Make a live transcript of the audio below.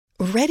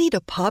Ready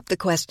to pop the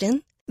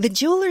question? The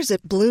jewelers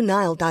at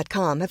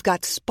BlueNile.com have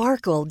got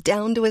sparkle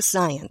down to a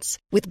science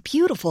with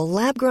beautiful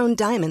lab-grown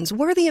diamonds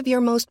worthy of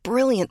your most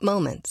brilliant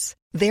moments.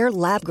 Their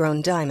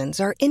lab-grown diamonds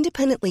are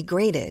independently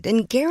graded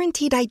and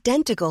guaranteed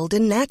identical to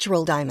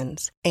natural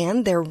diamonds,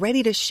 and they're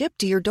ready to ship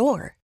to your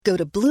door. Go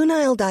to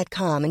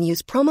BlueNile.com and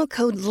use promo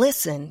code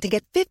LISTEN to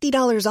get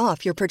 $50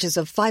 off your purchase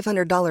of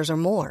 $500 or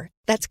more.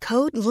 That's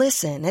code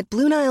LISTEN at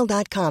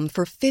BlueNile.com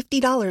for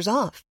 $50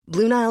 off.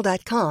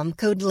 BlueNile.com,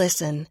 code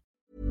LISTEN.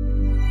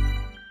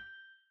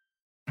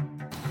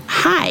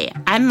 Hi,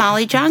 I'm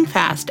Molly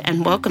Jong-Fast,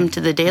 and welcome to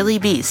The Daily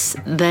Beast,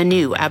 the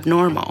new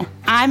abnormal.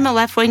 I'm a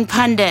left-wing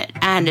pundit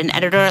and an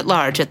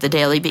editor-at-large at The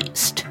Daily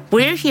Beast.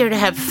 We're here to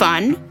have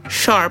fun,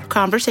 sharp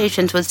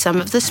conversations with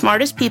some of the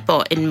smartest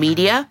people in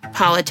media,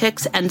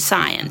 politics, and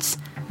science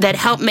that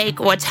help make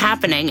what's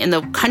happening in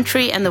the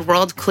country and the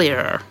world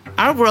clearer.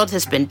 Our world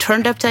has been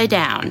turned upside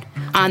down.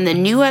 On The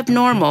New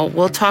Abnormal,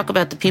 we'll talk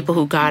about the people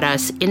who got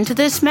us into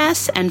this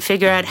mess and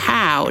figure out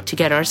how to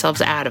get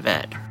ourselves out of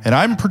it. And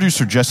I'm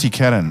producer Jesse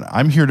Kennan.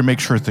 I'm here to make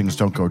sure things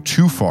don't go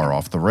too far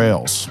off the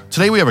rails.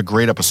 Today we have a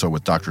great episode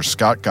with Dr.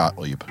 Scott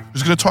Gottlieb,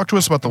 who's going to talk to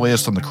us about the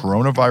latest on the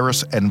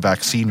coronavirus and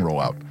vaccine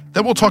rollout.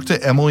 Then we'll talk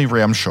to Emily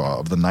Ramshaw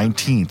of the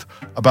 19th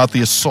about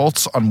the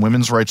assaults on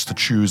women's rights to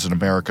choose in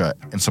America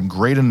and some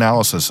great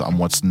analysis on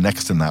what's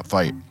next in that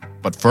fight.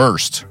 But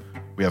first,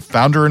 we have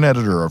founder and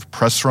editor of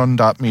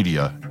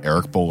PressRun.media,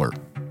 Eric Boehlert.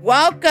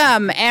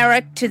 Welcome,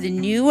 Eric, to The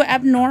New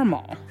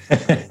Abnormal.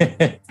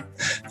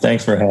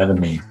 Thanks for having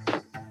me.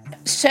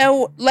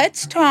 So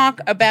let's talk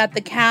about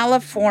the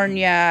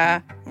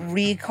California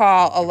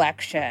recall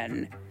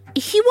election.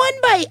 He won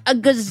by a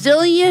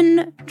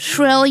gazillion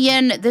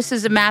trillion, this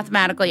is a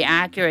mathematically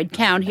accurate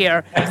count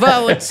here,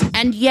 votes,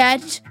 and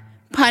yet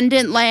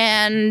pundit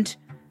land,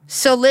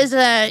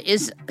 Saliza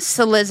is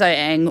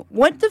Salizaing.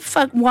 What the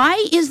fuck?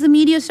 Why is the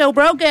media so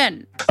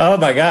broken? Oh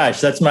my gosh,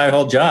 that's my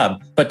whole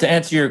job. But to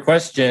answer your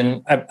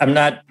question, I'm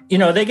not,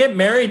 they get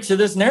married to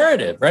this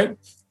narrative, right?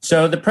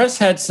 So the press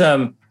had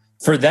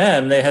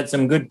they had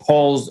some good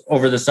polls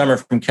over the summer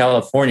from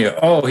California.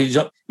 Oh,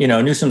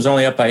 Newsom's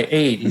only up by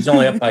 8. He's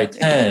only up by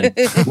 10.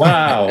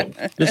 Wow,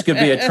 this could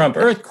be a Trump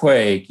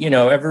earthquake.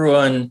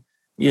 Everyone,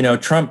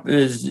 Trump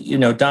is,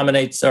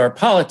 dominates our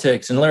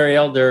politics, and Larry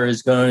Elder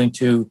is going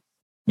to,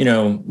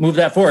 move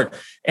that forward.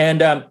 And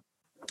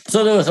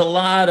so there was a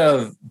lot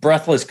of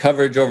breathless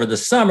coverage over the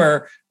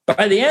summer. But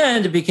by the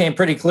end, it became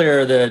pretty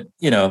clear that,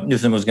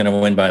 Newsom was going to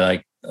win by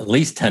like at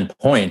least 10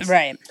 points.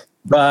 Right.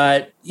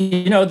 But,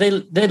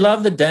 they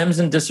love the Dems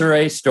in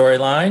disarray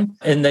storyline,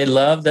 and they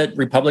love that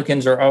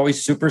Republicans are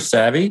always super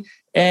savvy.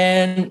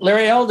 And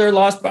Larry Elder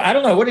lost, I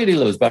don't know, what did he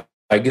lose? By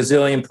a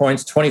gazillion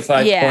points,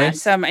 25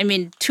 points? Yeah,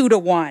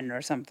 2-1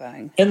 or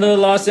something. And the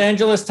Los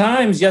Angeles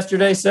Times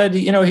yesterday said,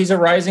 he's a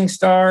rising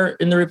star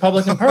in the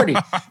Republican Party.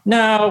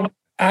 Now,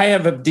 I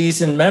have a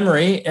decent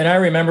memory, and I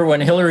remember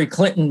when Hillary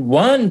Clinton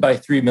won by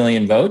 3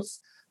 million votes,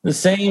 the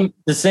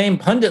same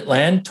pundit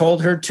land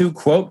told her to,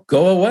 quote,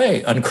 go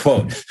away,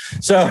 unquote.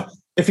 So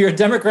if you're a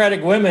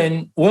Democratic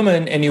woman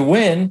and you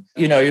win,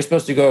 you're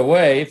supposed to go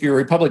away. If you're a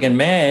Republican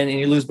man and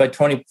you lose by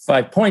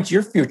 25 points,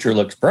 your future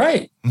looks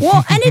bright.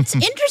 Well, and it's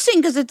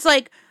interesting because it's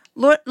like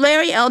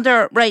Larry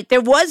Elder, right?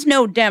 There was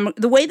no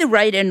the way the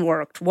write-in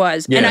worked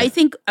was, and I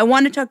think I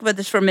want to talk about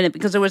this for a minute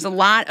because there was a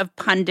lot of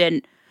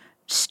pundit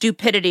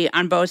stupidity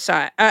on both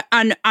sides,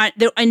 on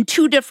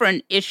two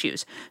different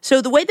issues.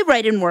 So the way the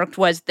write-in worked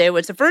was there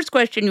was the first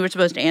question you were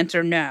supposed to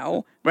answer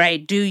no,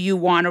 right? Do you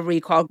want to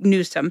recall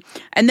Newsom?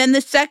 And then the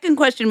second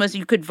question was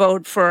you could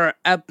vote for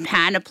a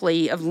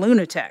panoply of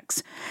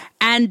lunatics.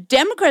 And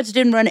Democrats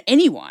didn't run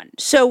anyone.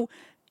 So,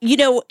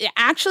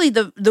 actually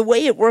the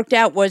way it worked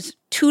out was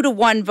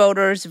 2-1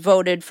 voters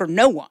voted for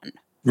no one.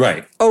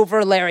 Right.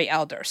 Over Larry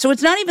Elder. So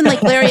it's not even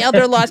like Larry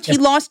Elder lost. He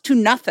lost to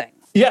nothing.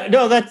 Yeah,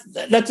 no,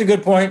 that's a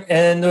good point.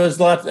 And there was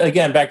lots,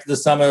 again, back to the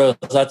summer, there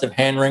was lots of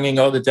hand-wringing.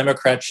 Oh, the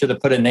Democrats should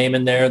have put a name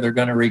in there. They're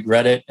going to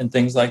regret it and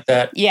things like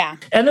that. Yeah.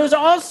 And there was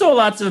also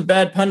lots of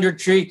bad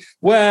punditry.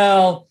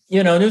 Well,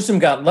 Newsom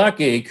got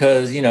lucky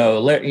because, he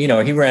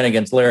ran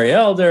against Larry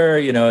Elder.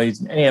 He's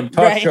an AM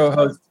talk show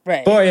host.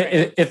 Right.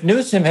 Boy, if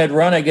Newsom had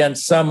run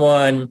against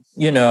someone,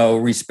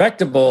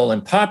 respectable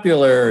and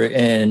popular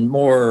and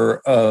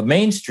more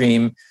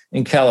mainstream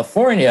in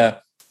California,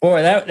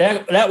 boy,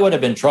 that would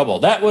have been trouble.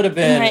 That would have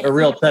been a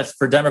real test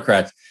for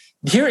Democrats.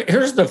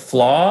 Here's the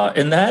flaw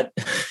in that,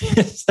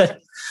 is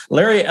that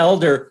Larry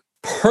Elder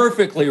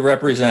perfectly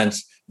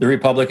represents the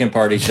Republican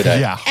Party today.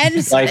 Yeah. And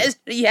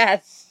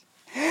yes.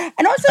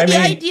 And also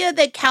the idea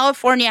that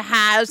California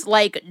has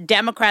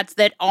Democrats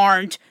that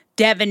aren't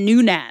Devin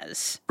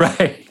Nunes.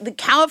 Right. The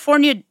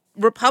California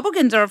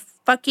Republicans are a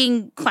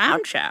fucking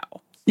clown show.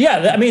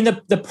 Yeah, I mean,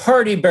 the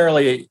party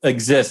barely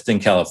exists in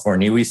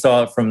California. We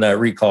saw it from the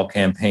recall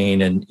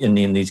campaign and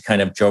in these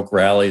kind of joke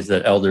rallies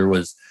that Elder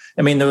was.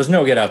 I mean, there was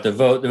no get out the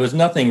vote. There was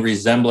nothing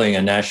resembling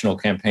a national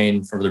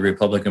campaign for the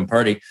Republican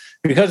Party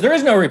because there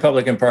is no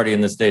Republican Party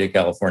in the state of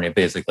California,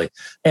 basically.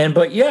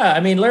 But yeah, I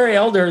mean, Larry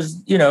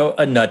Elder's,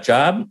 a nut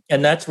job,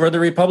 and that's where the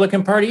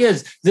Republican Party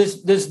is.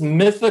 This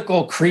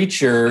mythical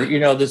creature,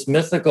 this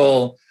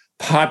mythical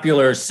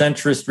popular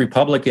centrist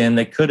Republican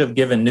that could have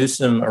given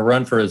Newsom a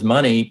run for his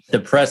money. The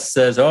press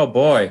says, oh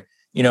boy,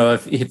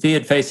 if he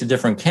had faced a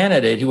different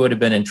candidate, he would have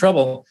been in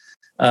trouble.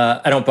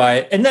 I don't buy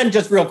it. And then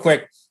just real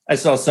quick, I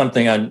saw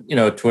something on,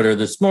 Twitter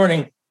this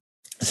morning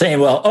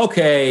saying, well,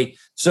 okay,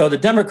 so the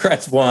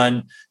Democrats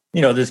won,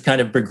 this kind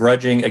of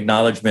begrudging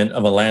acknowledgement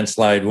of a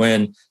landslide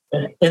win.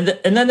 And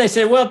then they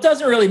say, well, it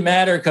doesn't really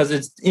matter because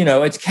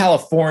it's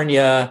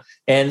California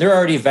and they're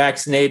already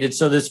vaccinated.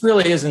 So this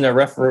really isn't a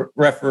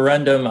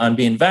referendum on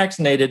being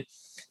vaccinated.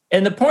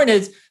 And the point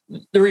is,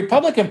 the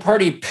Republican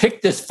Party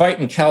picked this fight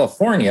in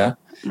California.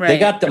 Right. They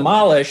got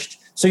demolished.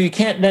 So you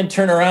can't then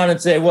turn around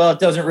and say, well, it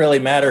doesn't really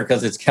matter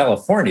because it's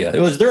California.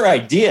 It was their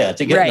idea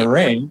to get in the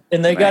ring,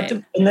 and they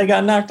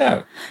got knocked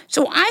out.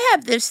 So I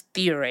have this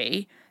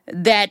theory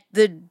that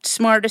the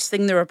smartest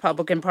thing the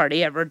Republican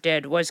Party ever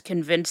did was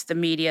convince the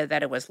media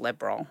that it was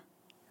liberal.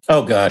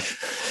 Oh gosh.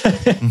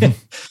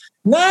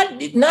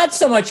 Not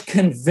so much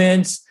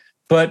convince,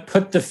 but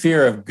put the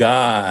fear of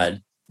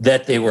God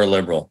that they were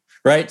liberal,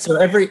 right? So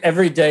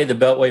every day the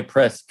Beltway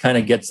press kind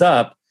of gets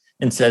up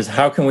and says,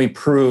 how can we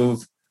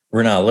prove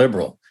we're not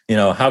liberal?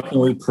 How can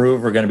we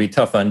prove we're going to be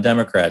tough on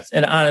Democrats?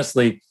 And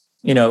honestly,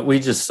 we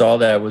just saw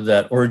that with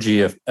that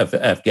orgy of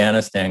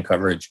Afghanistan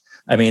coverage.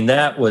 I mean,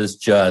 that was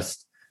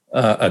just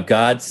a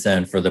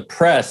godsend for the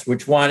press,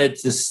 which wanted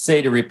to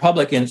say to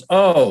Republicans,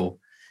 oh,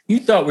 you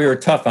thought we were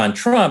tough on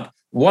Trump.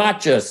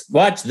 Watch us.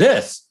 Watch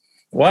this.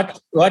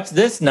 Watch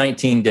this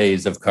 19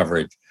 days of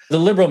coverage. The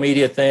liberal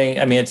media thing,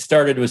 I mean, it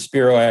started with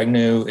Spiro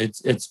Agnew.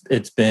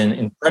 It's been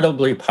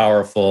incredibly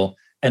powerful,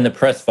 and the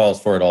press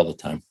falls for it all the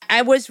time.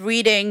 I was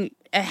reading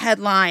a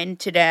headline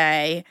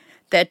today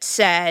that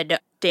said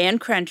Dan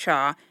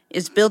Crenshaw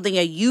is building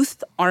a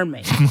youth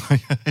army.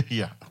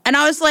 Yeah. And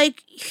I was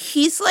like,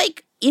 he's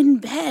like in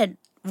bed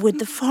with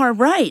the far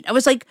right. I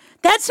was like,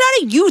 that's not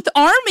a youth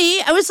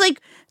army. I was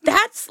like,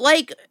 that's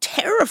like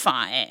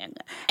terrifying.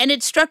 And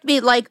it struck me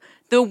like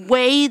the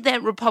way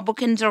that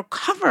Republicans are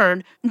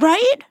covered,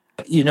 right?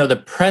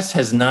 The press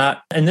has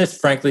not, and this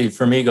frankly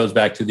for me goes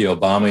back to the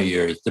Obama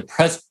years, the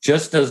press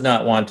just does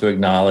not want to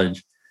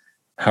acknowledge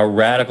how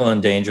radical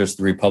and dangerous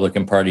the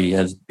Republican Party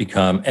has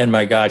become. And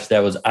my gosh,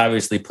 that was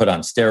obviously put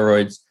on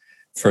steroids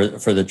for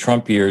the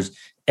Trump years.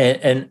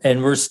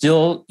 And we're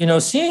still,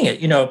 seeing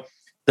it.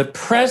 The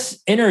press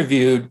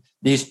interviewed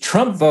these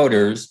Trump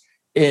voters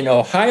in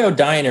Ohio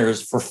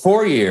diners for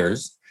 4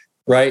 years,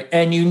 right?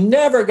 And you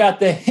never got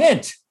the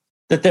hint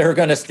that they were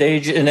going to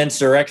stage an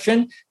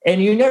insurrection.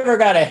 And you never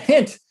got a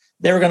hint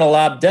they were going to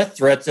lob death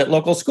threats at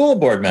local school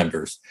board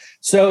members.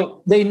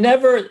 So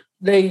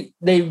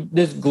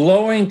this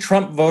glowing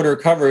Trump voter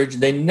coverage,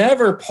 they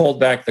never pulled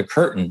back the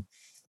curtain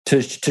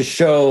to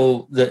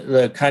show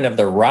the kind of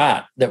the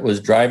rot that was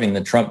driving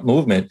the Trump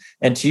movement.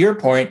 And to your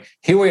point,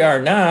 here we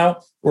are now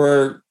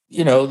where,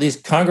 these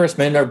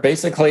congressmen are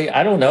basically,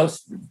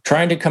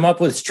 trying to come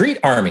up with street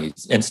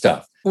armies and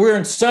stuff. We're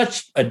in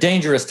such a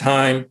dangerous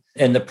time,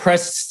 and the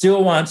press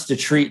still wants to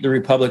treat the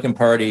Republican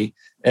Party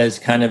as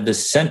kind of the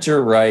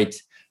center-right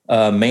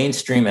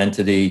mainstream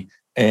entity.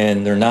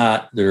 And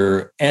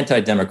they're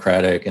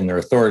anti-democratic and they're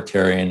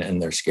authoritarian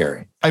and they're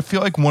scary. I feel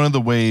like one of the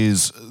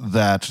ways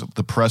that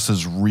the press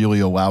is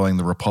really allowing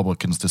the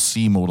Republicans to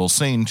seem a little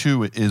sane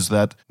too is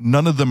that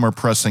none of them are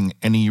pressing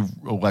any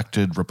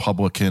elected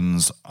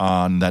Republicans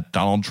on that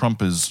Donald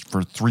Trump is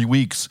for 3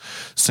 weeks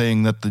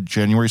saying that the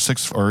January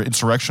 6th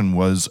insurrection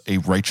was a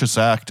righteous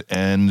act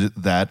and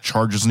that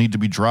charges need to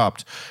be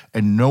dropped.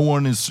 And no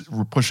one is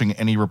pushing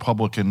any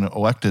Republican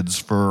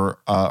electeds for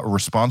a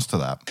response to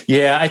that.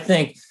 Yeah,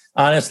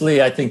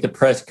 honestly, I think the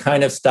press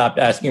kind of stopped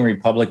asking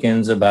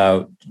Republicans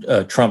about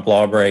Trump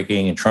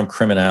lawbreaking and Trump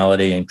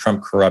criminality and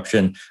Trump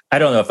corruption. I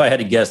don't know, if I had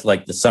to guess,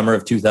 like the summer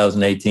of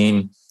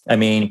 2018, I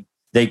mean,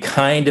 they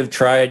kind of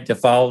tried to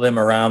follow them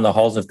around the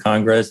halls of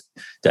Congress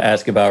to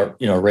ask about,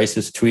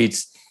 racist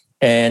tweets,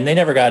 and they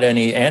never got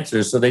any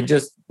answers. So they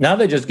just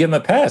give them a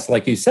pass,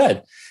 like you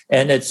said.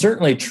 And it's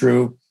certainly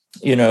true,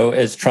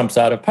 as Trump's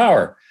out of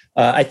power.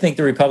 I think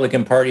the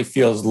Republican Party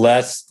feels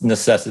less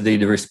necessity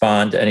to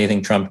respond to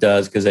anything Trump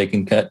does because they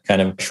can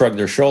kind of shrug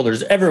their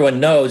shoulders.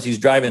 Everyone knows he's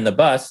driving the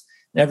bus.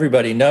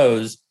 Everybody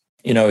knows,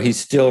 he's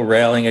still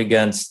railing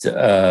against,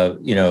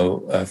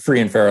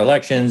 free and fair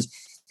elections.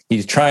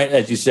 He's trying,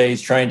 as you say,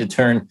 he's trying to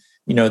turn,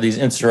 these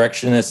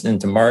insurrectionists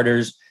into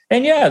martyrs.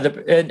 And yeah,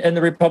 the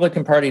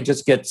Republican Party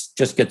just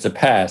gets a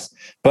pass.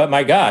 But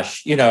my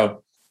gosh, if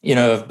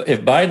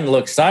Biden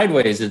looks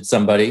sideways at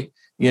somebody,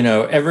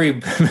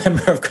 every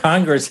member of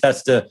Congress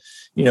has to,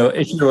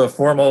 issue a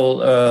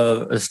formal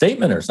a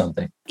statement or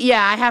something.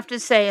 Yeah, I have to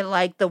say,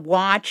 like the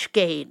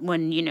Watchgate,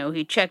 when,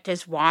 he checked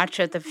his watch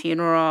at the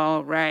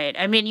funeral, right?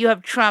 I mean, you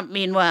have Trump,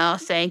 meanwhile,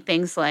 saying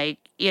things like,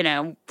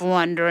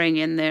 blundering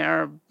in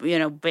there,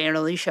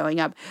 barely showing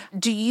up.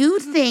 Do you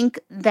think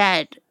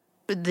that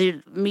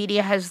the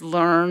media has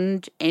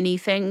learned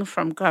anything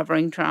from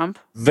covering Trump?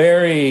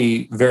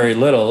 Very, very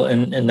little.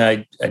 And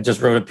I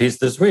just wrote a piece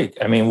this week.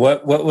 I mean,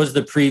 what was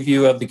the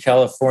preview of the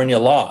California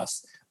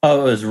loss?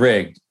 Oh, it was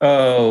rigged.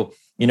 Oh,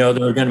 there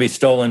were going to be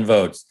stolen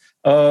votes.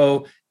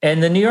 Oh,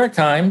 and the New York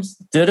Times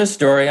did a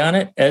story on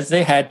it, as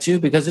they had to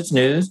because it's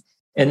news.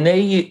 And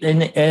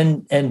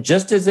and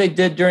just as they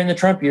did during the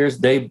Trump years,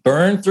 they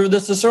burned through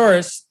the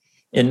thesaurus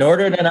in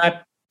order to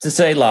not to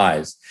say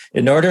lies,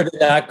 in order to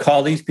not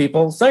call these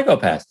people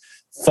psychopaths,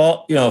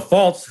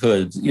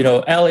 falsehoods,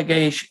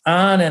 allegation,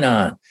 on and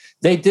on.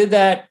 They did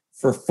that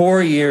for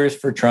 4 years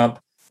for Trump.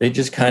 They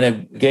just kind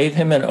of gave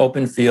him an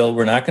open field.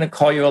 We're not going to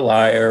call you a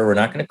liar. We're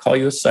not going to call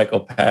you a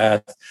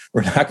psychopath.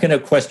 We're not going to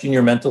question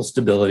your mental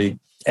stability.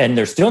 And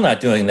they're still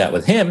not doing that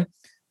with him.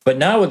 But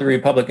now with the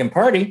Republican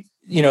Party,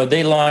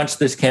 they launched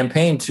this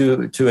campaign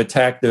to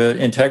attack the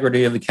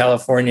integrity of the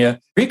California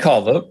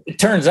recall vote. It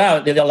turns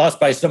out they lost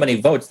by so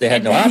many votes, they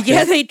had no option.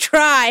 Yeah, they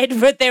tried,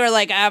 but they were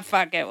like,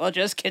 fuck it, we'll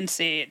just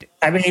concede.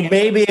 I mean,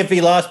 maybe if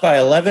he lost by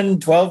 11,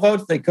 12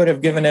 votes, they could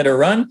have given it a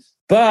run.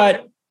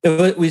 But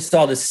we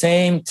saw the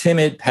same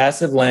timid,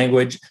 passive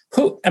language.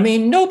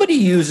 Nobody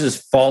uses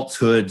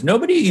falsehoods.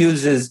 Nobody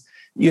uses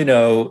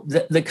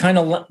the kind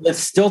of the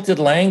stilted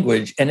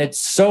language. And it's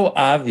so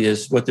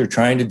obvious what they're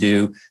trying to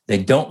do.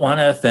 They don't want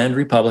to offend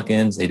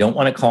Republicans. They don't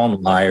want to call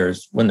them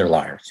liars when they're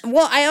liars.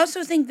 Well, I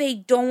also think they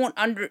don't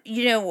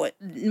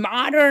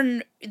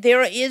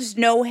there is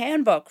no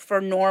handbook for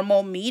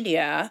normal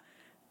media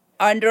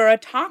under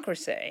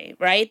autocracy,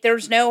 right?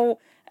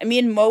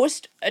 Most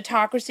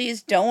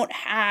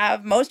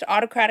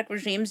autocratic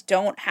regimes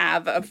don't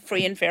have a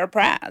free and fair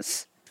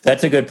press.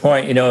 That's a good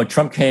point.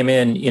 Trump came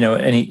in,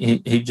 and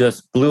he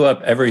just blew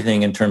up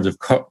everything in terms of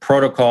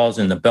protocols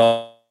in the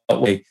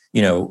Beltway,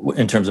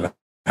 in terms of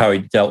how he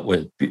dealt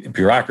with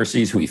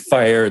bureaucracies, who he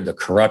fired, the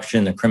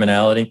corruption, the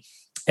criminality.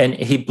 And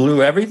he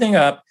blew everything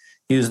up.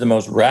 He was the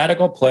most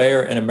radical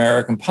player in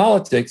American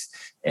politics.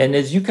 And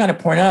as you kind of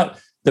point out,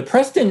 the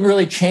press didn't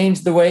really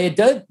change the way it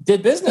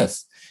did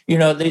business.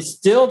 They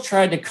still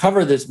tried to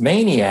cover this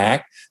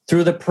maniac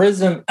through the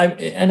prism.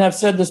 And I've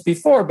said this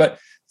before, but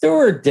there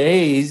were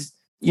days,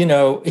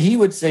 he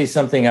would say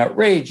something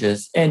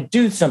outrageous and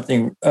do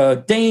something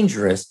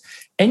dangerous.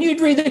 And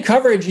you'd read the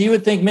coverage, you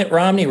would think Mitt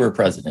Romney were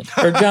president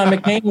or John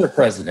McCain were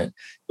president.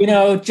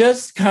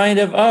 Just kind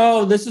of,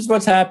 oh, this is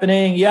what's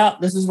happening. Yeah,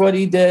 this is what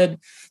he did.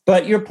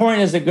 But your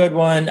point is a good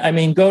one. I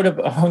mean, go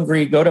to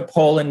Hungary, go to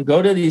Poland,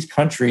 go to these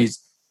countries.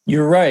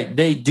 You're right.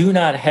 They do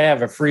not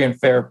have a free and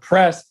fair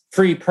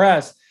free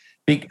press,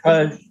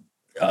 because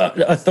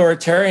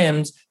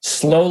authoritarians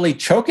slowly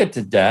choke it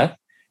to death.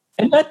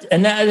 And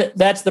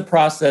that's the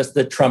process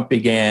that Trump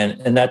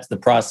began. And that's the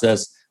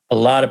process a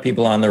lot of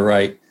people on the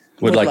right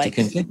would like to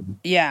continue.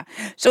 Yeah.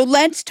 So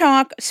let's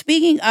talk,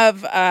 speaking of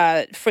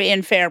free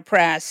and fair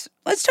press,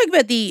 let's talk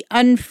about the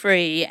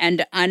unfree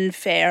and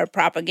unfair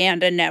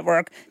propaganda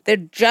network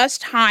that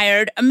just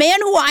hired a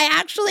man who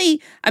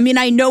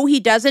I know he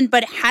doesn't,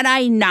 but had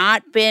I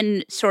not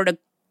been sort of,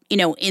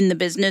 in the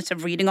business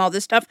of reading all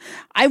this stuff,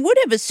 I would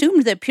have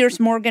assumed that Piers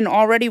Morgan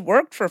already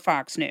worked for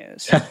Fox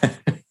News.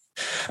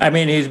 I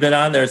mean, he's been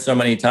on there so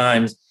many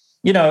times.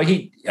 He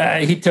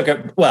took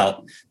it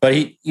well, but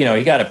he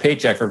got a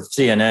paycheck for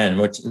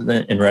CNN, which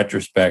in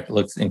retrospect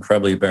looks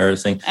incredibly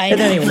embarrassing. And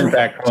then he went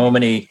back home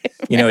and he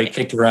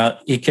kicked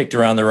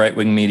around the right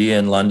wing media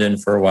in London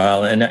for a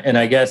while. And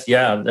I guess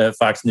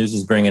Fox News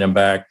is bringing him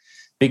back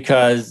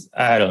because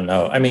I don't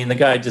know. I mean, the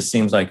guy just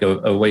seems like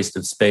a waste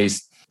of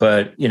space.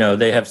 But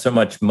they have so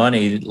much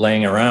money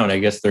laying around. I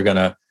guess I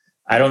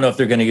don't know if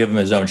they're going to give him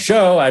his own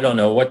show. I don't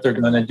know what they're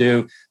going to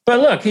do. But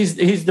look,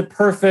 he's the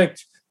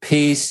perfect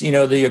piece,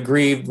 the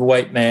aggrieved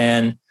white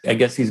man. I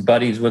guess he's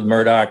buddies with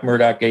Murdoch.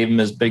 Murdoch gave him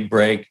his big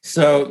break.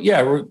 So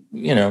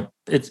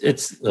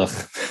it's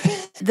ugh.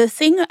 The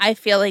thing I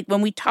feel like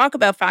when we talk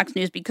about Fox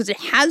News, because it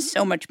has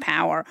so much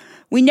power,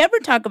 we never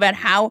talk about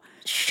how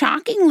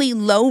shockingly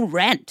low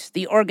rent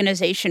the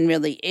organization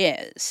really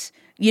is.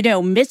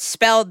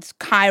 Misspelled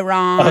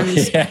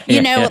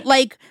chyrons,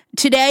 like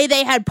today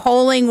they had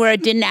polling where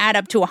it didn't add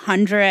up to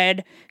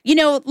 100,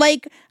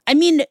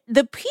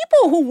 the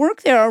people who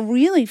work there are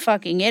really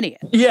fucking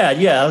idiots. Yeah.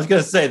 I was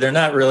going to say, they're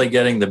not really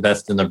getting the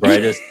best and the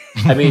brightest.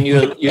 I mean, you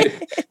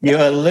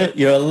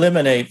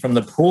eliminate from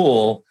the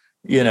pool,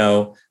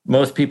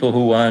 most people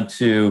who want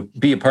to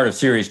be a part of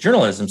serious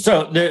journalism.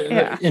 So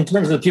in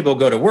terms of the people who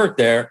go to work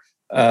there,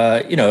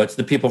 it's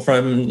the people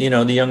from,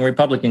 the young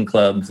Republican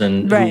clubs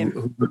and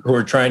who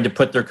are trying to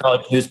put their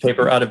college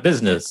newspaper out of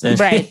business. And,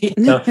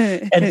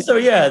 and so,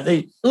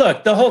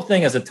 the whole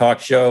thing is a talk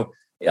show.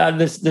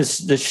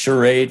 This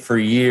charade for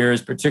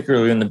years,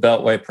 particularly in the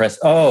Beltway press.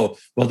 Oh,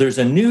 well, there's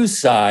a news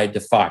side to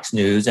Fox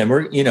News, and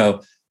we're,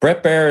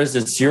 Bret Baier is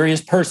a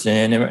serious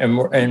person,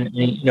 and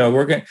you know,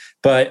 we're going.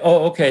 But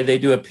okay, they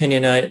do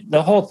opinion night.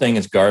 The whole thing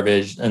is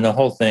garbage, and the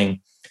whole thing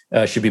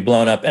should be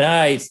blown up. And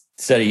I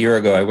said a year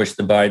ago, I wish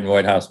the Biden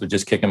White House would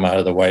just kick them out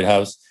of the White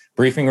House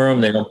briefing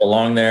room. They don't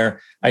belong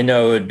there. I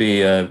know it would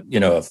be a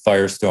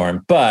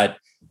firestorm, but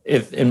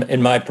if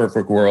in my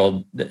perfect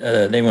world,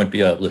 they wouldn't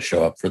be able to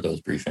show up for those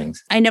briefings.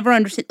 I never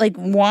understood like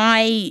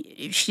why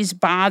she's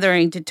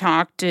bothering to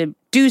talk to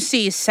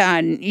Doocy's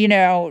son, you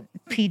know,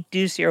 Pete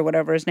Doocy or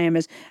whatever his name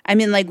is. I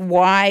mean, like,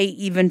 why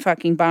even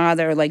fucking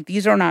bother? Like,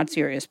 these are not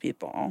serious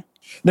people.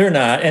 They're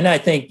not. And I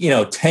think,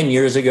 10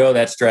 years ago,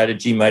 that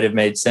strategy might have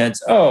made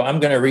sense. Oh, I'm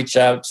going to reach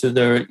out to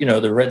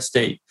the Red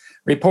State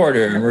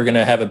Reporter and we're going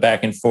to have a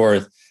back and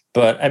forth.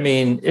 But I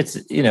mean, it's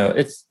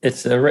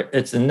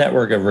a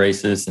network of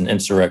racists and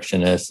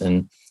insurrectionists.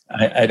 And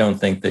I don't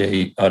think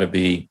they ought to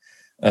be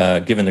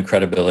given the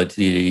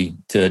credibility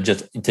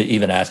to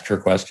even ask her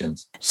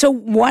questions. So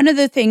one of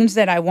the things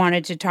that I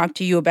wanted to talk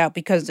to you about,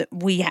 because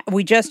we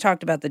just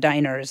talked about the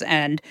diners,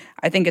 and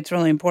I think it's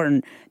really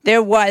important.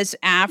 There was,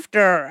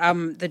 after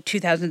the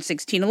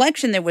 2016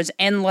 election, there was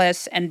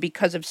endless, and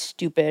because of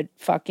stupid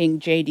fucking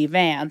J.D.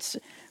 Vance,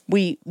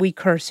 we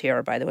curse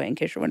here, by the way, in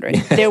case you're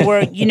wondering. There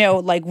were,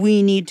 like,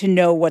 we need to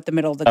know what the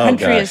middle of the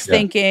country is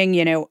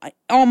thinking,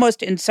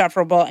 almost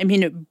insufferable. I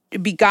mean,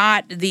 it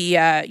begot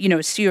the,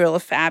 serial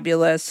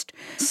fabulist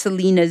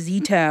Selena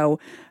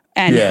Zito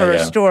and her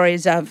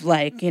stories of,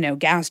 like,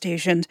 gas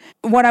stations.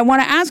 What I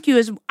want to ask you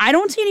is, I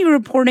don't see any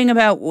reporting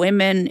about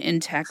women in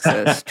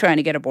Texas trying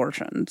to get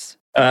abortions.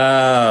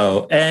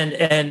 Oh,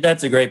 and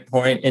that's a great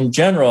point. In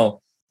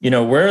general,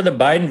 where are the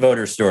Biden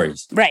voter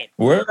stories? Right.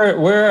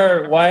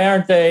 Why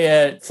aren't they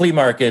at flea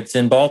markets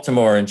in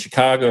Baltimore and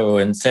Chicago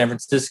and San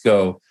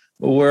Francisco?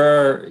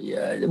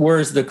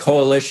 Where's the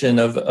coalition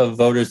of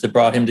voters that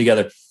brought him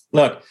together?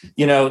 Look,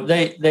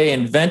 they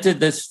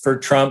invented this for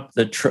Trump,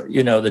 the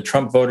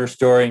Trump voter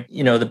story,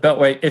 the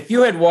Beltway. If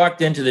you had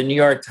walked into the New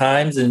York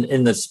Times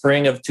in the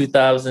spring of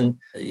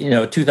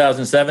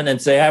 2007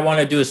 and say, I want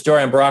to do a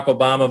story on Barack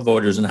Obama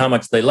voters and how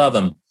much they love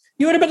him,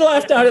 you would have been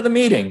laughed out of the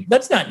meeting.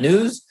 That's not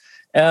news.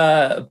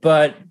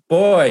 But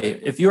boy,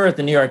 if you were at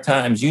the New York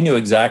Times, you knew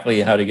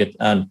exactly how to get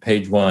on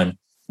page one,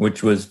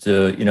 which was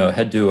to,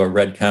 head to a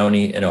red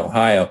county in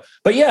Ohio.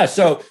 But yeah,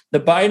 so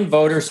the Biden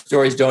voter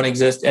stories don't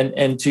exist.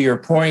 And to your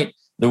point,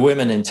 the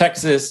women in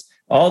Texas,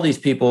 all these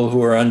people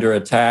who are under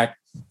attack,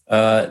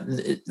 what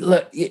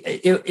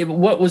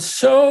was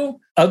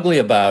so ugly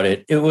about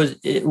it,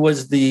 it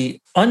was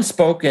the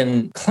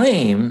unspoken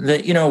claim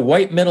that,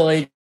 white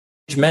middle-aged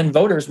men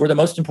voters were the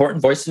most important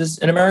voices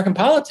in American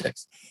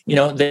politics.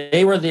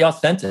 They were the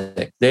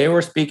authentic. They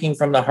were speaking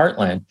from the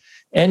heartland.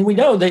 And we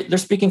know they're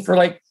speaking for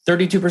like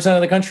 32%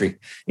 of the country.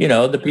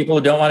 The people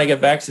who don't want to get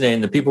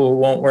vaccinated, the people who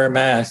won't wear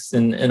masks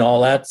and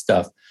all that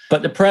stuff.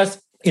 But the press,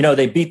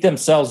 they beat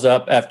themselves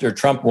up after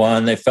Trump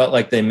won. They felt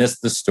like they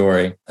missed the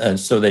story. And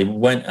so they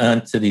went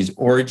on to these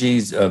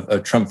orgies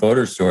of Trump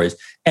voter stories.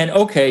 And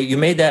okay, you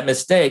made that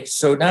mistake.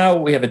 So now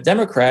we have a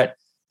Democrat.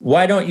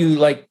 Why don't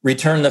you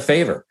return the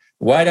favor?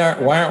 Why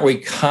aren't we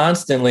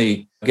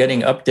constantly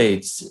getting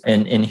updates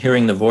and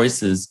hearing the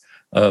voices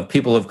of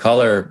people of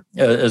color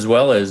as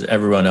well as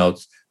everyone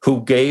else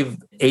who gave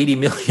 80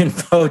 million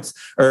votes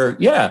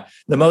the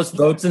most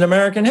votes in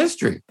American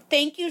history?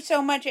 Thank you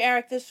so much,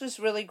 Eric. This was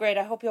really great.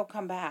 I hope you'll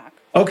come back.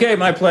 Okay,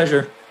 my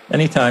pleasure.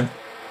 Anytime.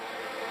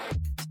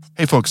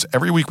 Hey folks,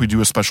 every week we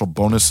do a special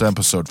bonus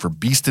episode for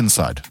Beast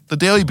Inside, the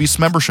Daily Beast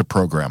membership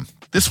program.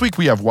 This week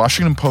we have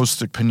Washington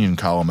Post opinion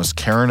columnist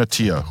Karen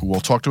Attiah, who will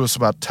talk to us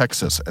about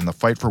Texas and the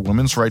fight for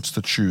women's rights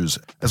to choose,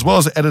 as well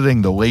as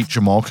editing the late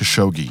Jamal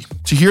Khashoggi.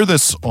 To hear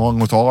this, along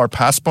with all our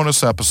past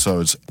bonus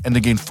episodes, and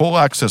to gain full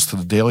access to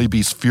the Daily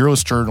Beast's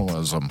fearless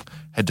journalism,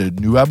 head to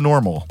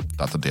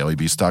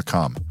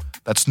newabnormal.thedailybeast.com.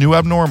 That's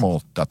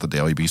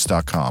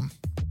newabnormal.thedailybeast.com.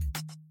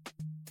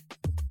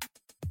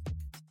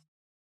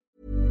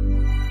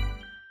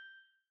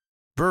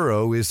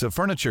 Burrow is a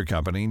furniture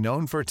company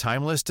known for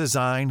timeless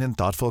design and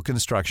thoughtful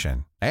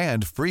construction,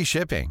 and free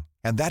shipping,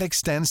 and that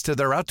extends to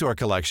their outdoor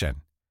collection.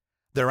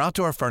 Their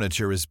outdoor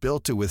furniture is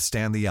built to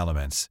withstand the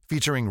elements,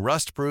 featuring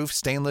rust-proof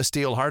stainless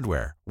steel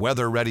hardware,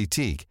 weather-ready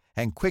teak,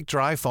 and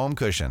quick-dry foam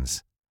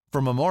cushions.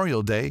 For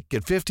Memorial Day,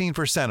 get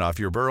 15% off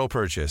your Burrow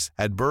purchase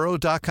at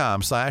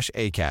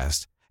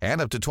burrow.com/ACAST,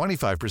 and up to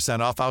 25%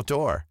 off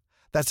outdoor.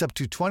 That's up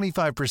to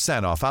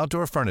 25% off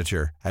outdoor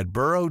furniture at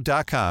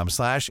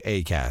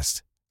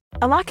burrow.com/ACAST.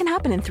 A lot can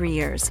happen in 3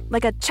 years,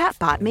 like a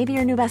chatbot may be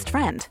your new best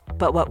friend.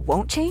 But what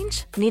won't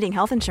change? Needing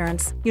health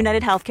insurance.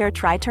 United Healthcare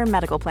Tri-Term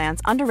Medical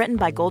Plans, underwritten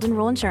by Golden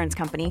Rule Insurance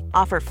Company,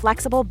 offer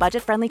flexible,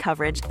 budget-friendly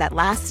coverage that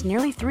lasts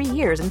nearly 3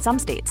 years in some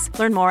states.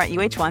 Learn more at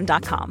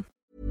UH1.com.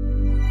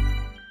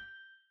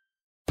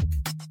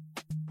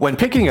 When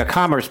picking a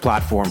commerce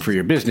platform for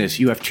your business,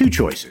 you have two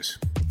choices.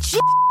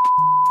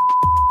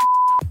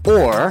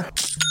 Or...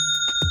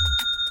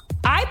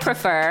 I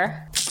prefer...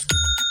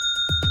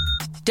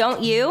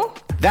 Don't you?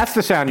 That's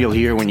the sound you'll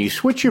hear when you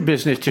switch your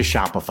business to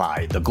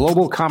Shopify, the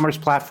global commerce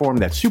platform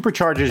that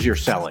supercharges your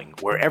selling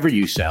wherever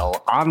you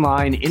sell,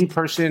 online, in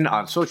person,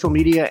 on social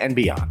media, and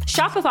beyond.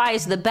 Shopify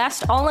is the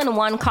best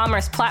all-in-one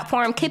commerce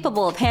platform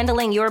capable of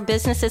handling your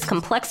business's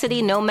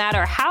complexity no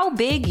matter how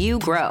big you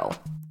grow.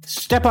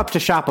 Step up to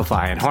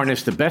Shopify and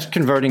harness the best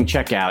converting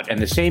checkout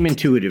and the same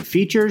intuitive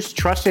features,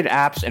 trusted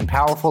apps, and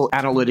powerful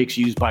analytics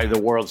used by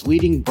the world's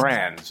leading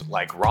brands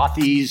like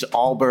Rothy's,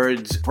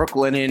 Allbirds,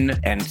 Brooklinen,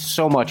 and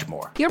so much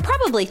more. You're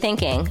probably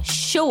thinking,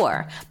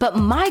 sure, but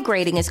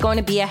migrating is going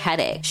to be a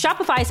headache.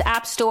 Shopify's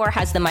App Store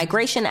has the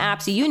migration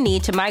apps you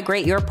need to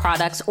migrate your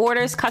products,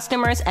 orders,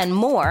 customers, and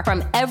more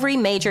from every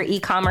major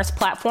e-commerce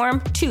platform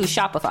to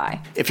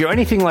Shopify. If you're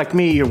anything like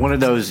me, you're one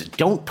of those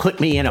don't put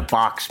me in a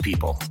box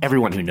people.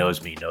 Everyone who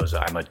knows me knows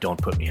I'm a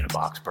don't put me in a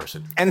box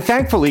person. And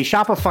thankfully,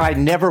 Shopify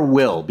never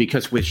will,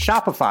 because with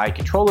Shopify,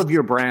 control of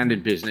your brand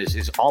and business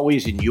is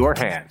always in your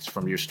hands,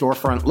 from your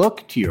storefront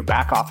look to your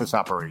back office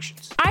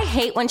operations. I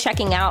hate when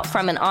checking out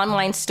from an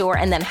online store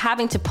and then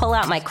having to pull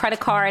out my credit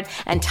card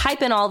and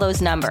type in all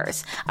those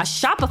numbers. A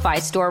Shopify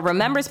store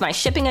remembers my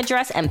shipping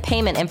address and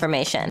payment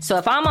information. So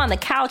if I'm on the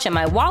couch and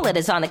my wallet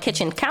is on the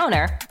kitchen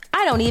counter,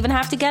 I don't even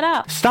have to get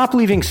up. Stop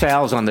leaving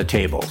sales on the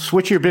table.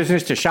 Switch your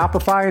business to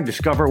Shopify and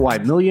discover why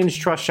millions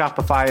trust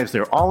Shopify as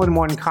their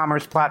all-in-one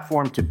commerce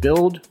platform to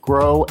build,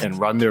 grow, and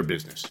run their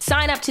business.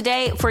 Sign up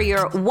today for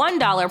your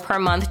 $1 per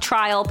month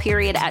trial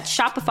period at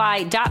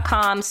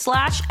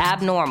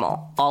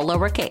shopify.com/abnormal, all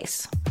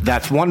lowercase.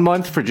 That's 1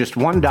 month for just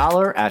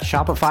 $1 at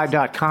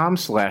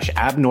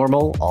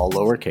shopify.com/abnormal, all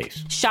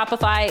lowercase.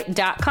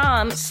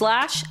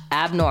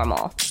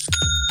 Shopify.com/abnormal.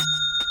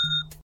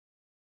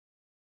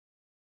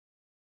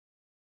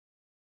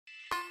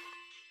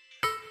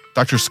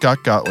 Dr.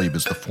 Scott Gottlieb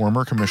is the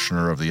former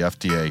commissioner of the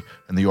FDA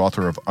and the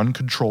author of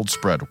Uncontrolled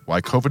Spread,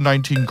 Why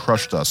COVID-19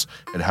 Crushed Us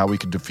and How We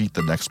Can Defeat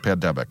the Next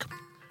Pandemic.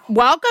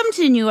 Welcome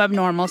to New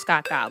Abnormal,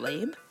 Scott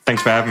Gottlieb.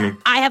 Thanks for having me.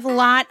 I have a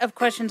lot of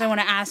questions I want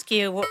to ask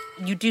you.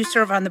 You do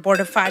serve on the board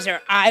of Pfizer.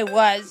 I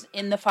was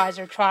in the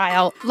Pfizer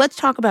trial. Let's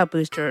talk about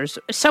boosters.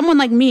 Someone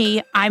like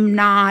me, I'm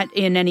not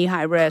in any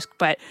high risk,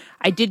 but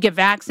I did get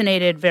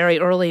vaccinated very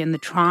early in the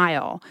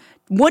trial.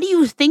 What do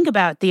you think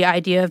about the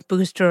idea of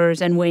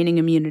boosters and waning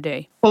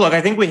immunity? Well, look,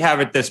 I think we have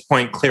at this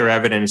point clear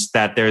evidence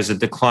that there's a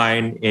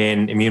decline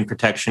in immune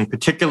protection,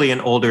 particularly in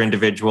older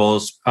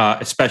individuals,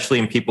 especially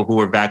in people who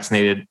were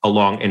vaccinated a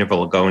long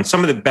interval ago. And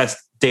some of the best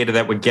data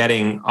that we're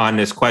getting on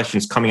this question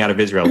is coming out of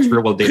Israel. It's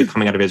real world data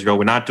coming out of Israel.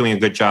 We're not doing a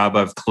good job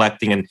of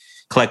collecting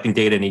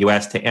data in the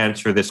US to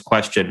answer this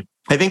question.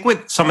 I think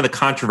with some of the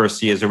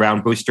controversy is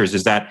around boosters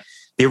is that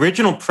the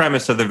original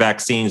premise of the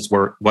vaccines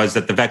was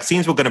that the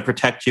vaccines were going to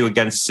protect you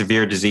against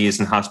severe disease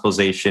and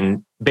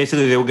hospitalization.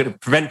 Basically, they were going to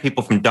prevent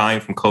people from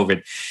dying from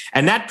COVID.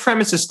 And that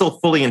premise is still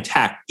fully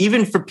intact.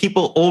 Even for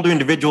people, older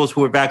individuals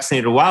who were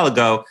vaccinated a while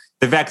ago,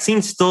 the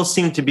vaccines still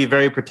seem to be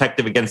very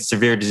protective against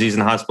severe disease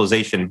and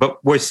hospitalization.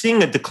 But we're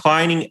seeing a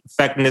declining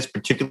effectiveness,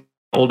 particularly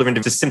older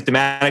individuals,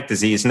 symptomatic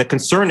disease. And the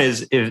concern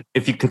is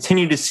if you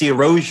continue to see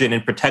erosion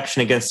in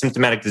protection against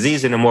symptomatic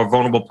disease in a more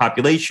vulnerable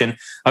population,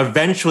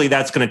 eventually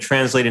that's going to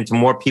translate into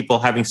more people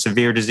having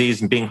severe disease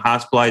and being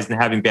hospitalized and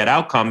having bad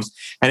outcomes.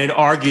 And it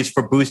argues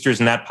for boosters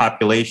in that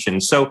population.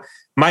 So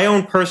my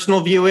own personal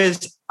view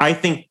is I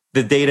think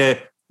the data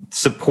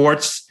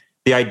supports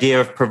the idea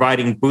of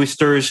providing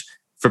boosters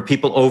for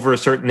people over a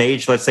certain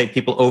age, let's say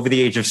people over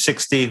the age of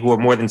 60 who are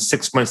more than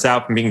 6 months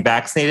out from being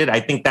vaccinated. I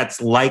think that's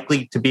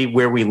likely to be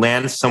where we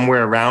land,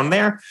 somewhere around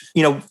there.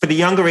 You know, for the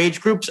younger age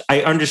groups,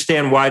 I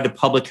understand why the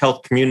public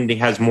health community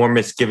has more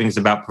misgivings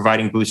about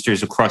providing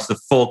boosters across the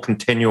full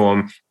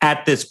continuum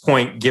at this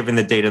point, given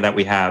the data that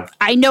we have.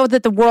 I know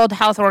that the World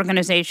Health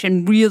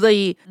Organization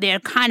really, they're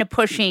kind of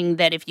pushing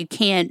that if you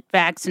can't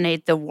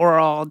vaccinate the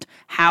world,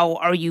 how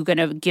are you going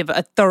to give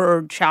a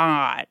third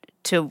shot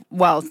to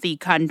wealthy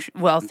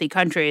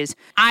countries?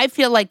 I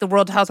feel like the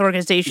World Health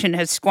Organization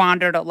has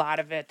squandered a lot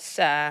of its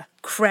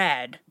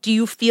cred. Do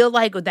you feel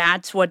like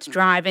that's what's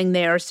driving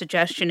their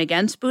suggestion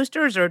against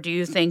boosters, or do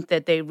you think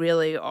that they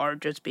really are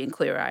just being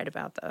clear-eyed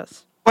about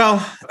this?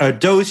 Well, a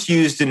dose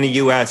used in the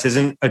U.S.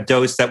 isn't a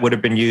dose that would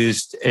have been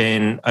used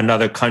in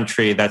another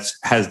country that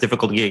has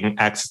difficulty getting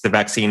access to the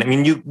vaccine. I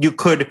mean, you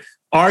could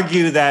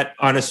argue that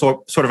on a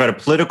sort of at a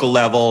political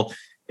level,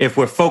 if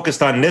we're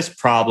focused on this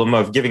problem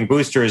of giving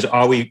boosters,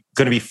 are we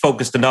going to be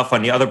focused enough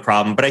on the other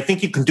problem? But I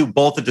think you can do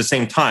both at the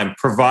same time,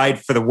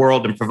 provide for the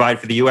world and provide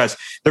for the U.S.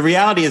 The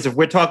reality is if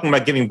we're talking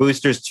about giving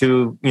boosters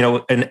to,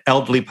 an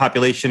elderly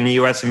population in the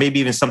U.S. and maybe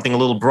even something a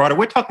little broader,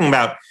 we're talking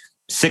about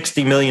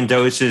 60 million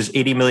doses,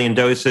 80 million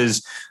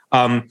doses.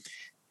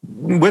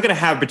 We're going to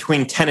have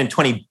between 10 and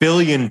 20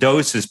 billion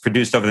doses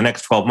produced over the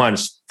next 12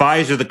 months.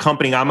 Pfizer, the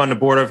company I'm on the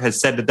board of, has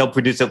said that they'll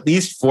produce at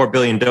least 4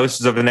 billion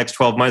doses over the next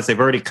 12 months. They've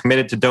already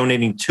committed to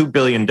donating 2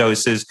 billion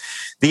doses.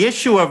 The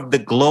issue of the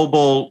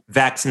global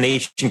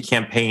vaccination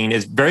campaign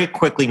is very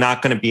quickly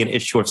not going to be an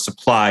issue of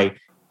supply.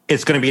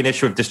 it's going to be an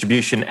issue of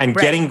distribution and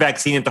getting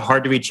vaccine into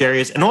hard to reach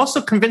areas and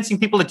also convincing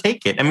people to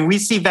take it. I mean, we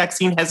see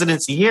vaccine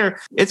hesitancy here.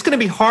 It's going to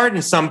be hard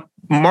in some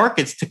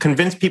markets to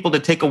convince people to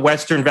take a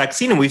Western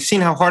vaccine. And we've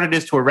seen how hard it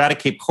is to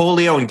eradicate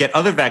polio and get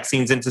other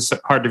vaccines into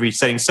hard to reach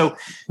settings. So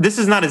this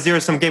is not a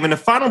zero-sum game. And the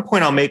final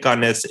point I'll make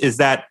on this is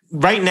that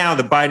right now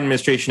the Biden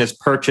administration has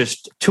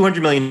purchased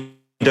 200 million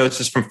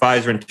doses from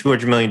Pfizer and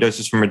 200 million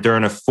doses from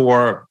Moderna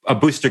for a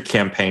booster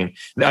campaign,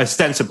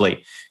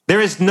 ostensibly. There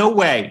is no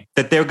way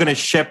that they're going to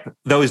ship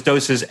those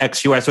doses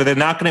ex-US, or they're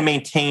not going to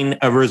maintain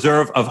a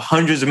reserve of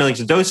hundreds of millions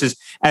of doses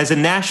as a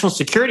national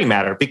security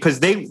matter,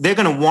 because they're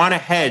going to want to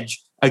hedge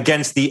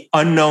against the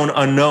unknown,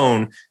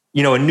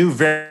 a new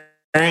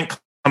variant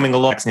coming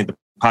along in the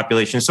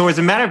population. So as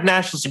a matter of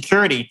national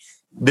security,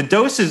 the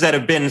doses that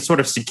have been sort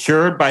of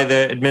secured by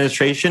the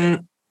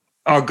administration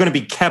are going to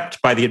be kept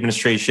by the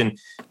administration.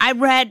 I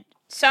read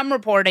some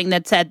reporting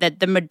that said that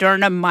the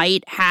Moderna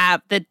might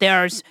have, that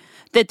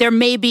there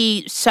may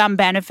be some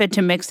benefit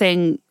to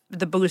mixing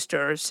the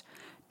boosters.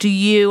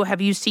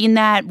 Have you seen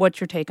that? What's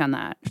your take on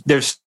that?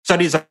 There's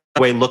studies on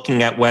the way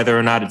looking at whether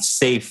or not it's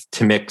safe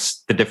to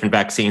mix the different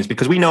vaccines,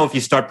 because we know if you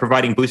start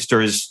providing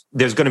boosters,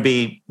 there's going to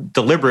be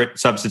deliberate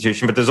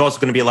substitution, but there's also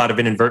going to be a lot of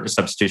inadvertent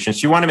substitution. So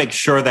you want to make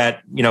sure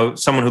that,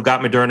 someone who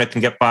got Moderna can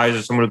get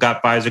Pfizer, someone who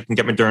got Pfizer can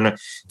get Moderna.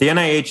 The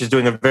NIH is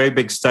doing a very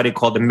big study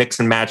called the Mix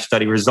and Match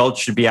study. Results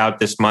should be out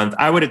this month.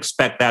 I would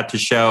expect that to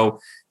show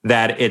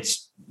that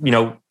it's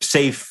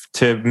safe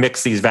to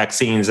mix these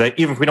vaccines.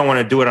 Even if we don't want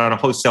to do it on a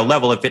wholesale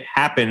level, if it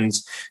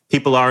happens,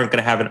 people aren't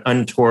going to have an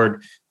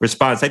untoward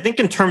response. I think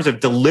in terms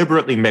of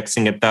deliberately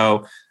mixing it,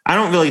 though, I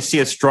don't really see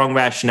a strong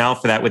rationale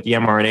for that with the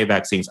mRNA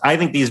vaccines. I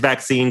think these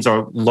vaccines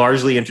are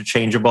largely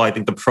interchangeable. I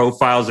think the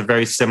profiles are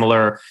very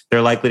similar.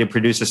 They're likely to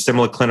produce a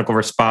similar clinical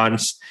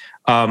response.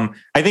 I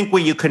think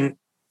where you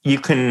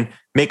can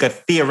make a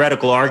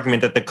theoretical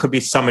argument that there could be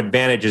some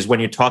advantages when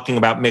you're talking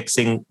about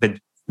mixing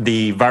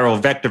the viral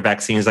vector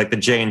vaccines like the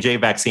J&J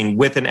vaccine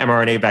with an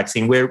mRNA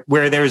vaccine,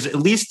 where there's at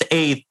least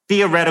a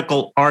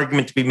theoretical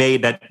argument to be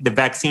made that the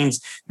vaccines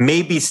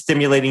may be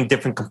stimulating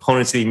different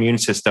components of the immune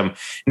system.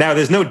 Now,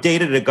 there's no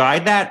data to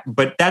guide that,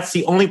 but that's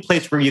the only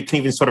place where you can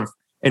even sort of,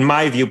 in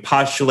my view,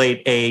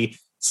 postulate a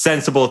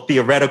sensible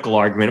theoretical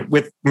argument.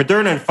 With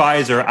Moderna and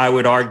Pfizer, I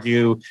would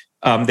argue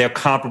they're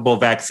comparable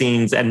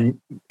vaccines, and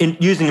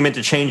using them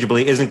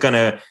interchangeably isn't going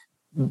to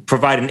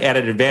provide an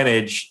added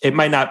advantage. It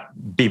might not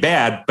be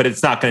bad, but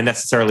it's not going to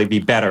necessarily be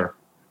better.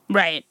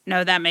 Right.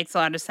 No, that makes a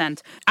lot of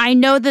sense. I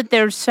know that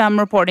there's some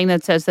reporting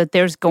that says that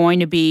there's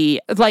going to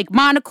be, like,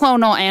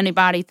 monoclonal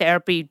antibody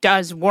therapy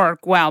does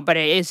work well, but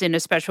it is in a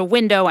special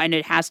window and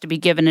it has to be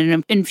given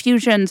in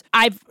infusions.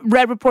 I've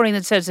read reporting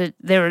that says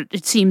that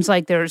it seems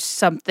like there's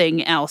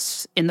something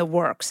else in the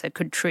works that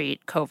could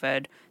treat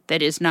COVID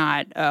that is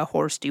not a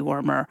horse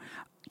dewormer.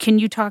 Can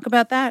you talk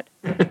about that?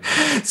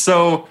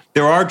 So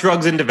there are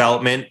drugs in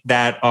development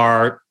that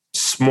are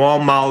small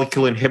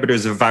molecule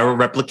inhibitors of viral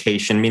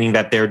replication, meaning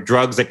that they're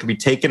drugs that can be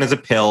taken as a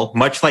pill,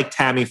 much like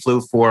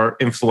Tamiflu for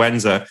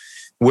influenza,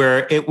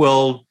 where it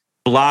will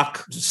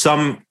block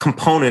some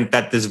component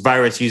that this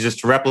virus uses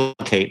to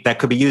replicate that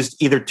could be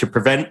used either to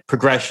prevent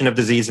progression of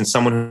disease in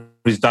someone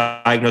who's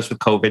diagnosed with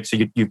COVID. So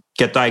you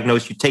get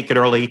diagnosed, you take it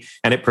early,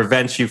 and it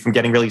prevents you from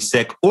getting really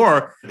sick.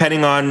 Or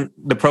depending on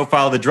the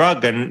profile of the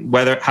drug and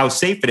how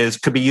safe it is,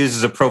 could be used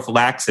as a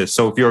prophylaxis.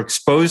 So if you're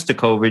exposed to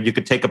COVID, you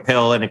could take a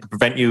pill and it could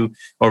prevent you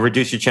or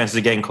reduce your chances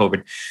of getting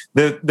COVID.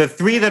 The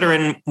three that are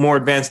in more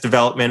advanced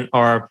development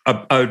are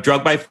a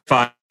drug by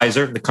Pfizer,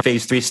 the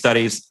phase 3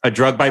 studies, a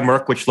drug by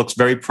Merck, which looks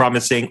very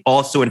promising,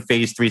 also in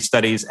phase 3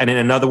 studies, and in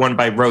another one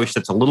by Roche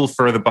that's a little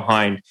further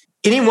behind.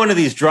 Any one of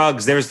these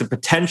drugs, there's the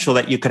potential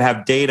that you could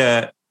have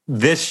data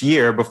this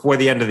year, before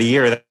the end of the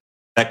year,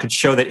 that could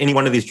show that any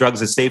one of these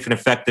drugs is safe and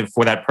effective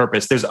for that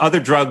purpose. There's other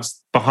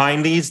drugs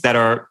behind these that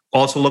are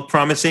also look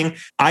promising.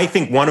 I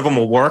think one of them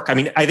will work. I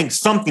mean, I think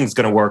something's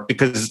going to work,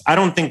 because I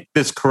don't think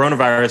this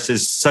coronavirus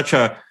is such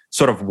a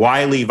sort of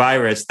wily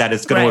virus that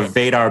it's going to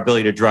evade our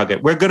ability to drug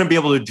it. We're going to be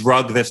able to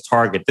drug this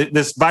target.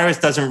 This virus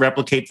doesn't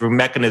replicate through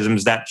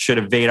mechanisms that should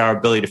evade our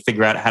ability to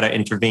figure out how to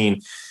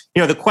intervene.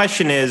 The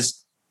question is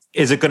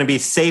it going to be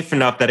safe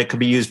enough that it could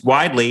be used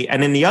widely?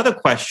 And then the other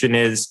question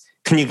is,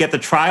 can you get the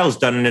trials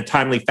done in a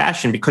timely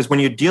fashion? Because when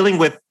you're dealing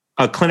with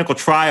a clinical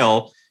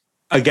trial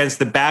against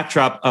the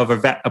backdrop of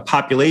a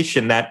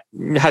population that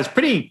has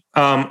pretty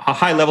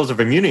high levels of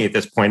immunity at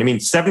this point, I mean,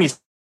 76%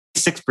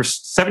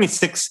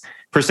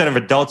 of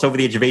adults over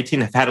the age of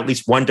 18 have had at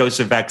least one dose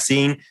of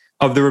vaccine.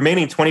 Of the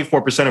remaining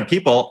 24% of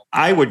people,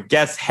 I would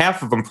guess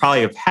half of them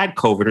probably have had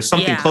COVID or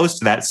something close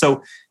to that.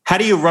 So how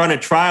do you run a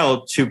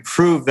trial to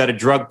prove that a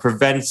drug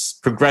prevents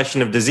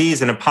progression of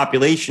disease in a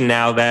population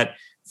now that,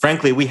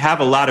 frankly, we have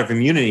a lot of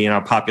immunity in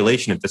our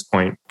population at this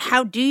point?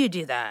 How do you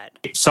do that?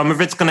 Some of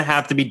it's going to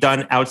have to be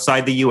done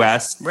outside the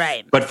US.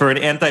 Right. But for an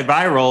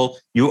antiviral,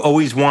 you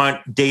always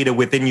want data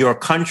within your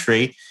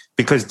country,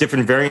 because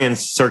different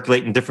variants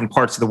circulate in different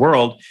parts of the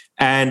world,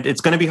 and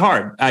it's going to be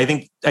hard. I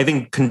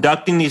think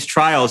conducting these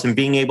trials and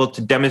being able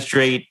to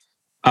demonstrate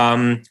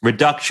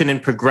reduction in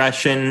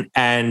progression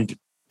and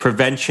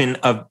prevention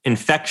of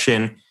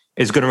infection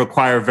is going to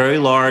require very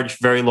large,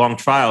 very long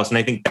trials. And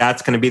I think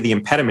that's going to be the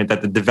impediment,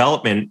 that the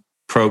development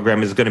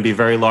program is going to be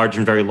very large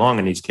and very long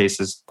in these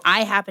cases.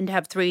 I happen to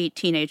have 3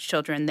 teenage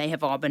children. They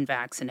have all been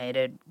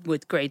vaccinated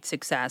with great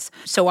success.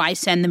 So I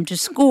send them to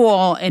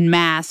school in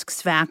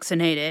masks,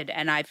 vaccinated,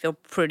 and I feel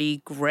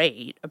pretty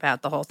great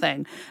about the whole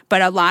thing.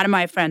 But a lot of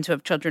my friends who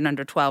have children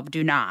under 12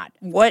 do not.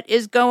 What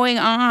is going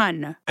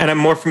on? And I'm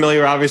more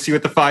familiar, obviously,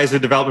 with the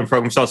Pfizer development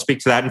program, so I'll speak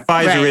to that. And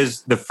Pfizer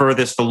is the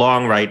furthest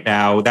along right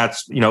now.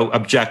 That's,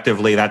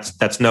 objectively,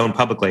 that's known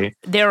publicly.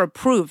 They're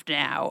approved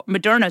now.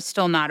 Moderna's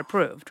still not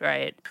approved,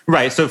 right?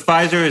 Right. So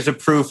Pfizer is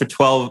approved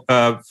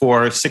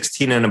for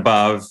 16 and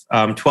above.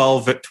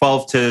 12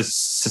 to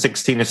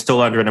 16 is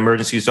still under an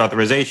emergency use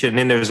authorization. And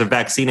then there's a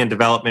vaccine in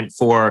development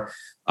for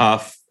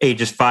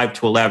ages 5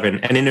 to 11.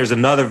 And then there's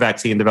another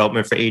vaccine in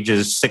development for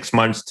ages 6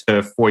 months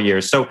to 4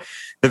 years. So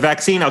the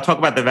vaccine, I'll talk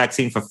about the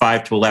vaccine for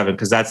 5 to 11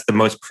 because that's the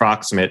most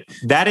proximate.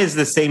 That is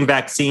the same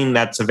vaccine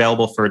that's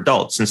available for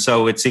adults. And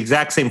so it's the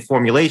exact same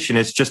formulation.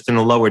 It's just in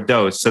a lower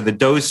dose. So the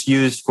dose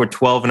used for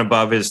 12 and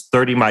above is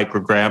 30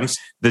 micrograms.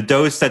 The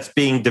dose that's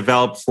being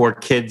developed for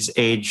kids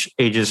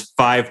ages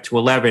 5 to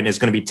 11 is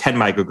going to be 10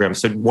 micrograms.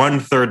 So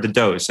 1/3 the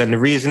dose. And the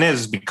reason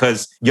is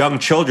because young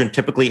children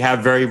typically have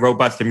very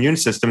robust immune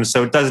systems.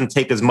 So it doesn't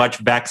take as much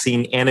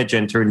vaccine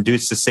antigen to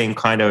induce the same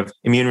kind of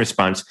immune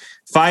response.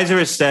 Pfizer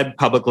has said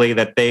publicly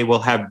that they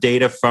will have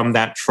data from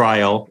that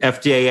trial.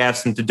 FDA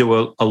asked them to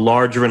do a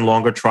larger and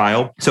longer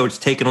trial, so it's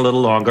taken a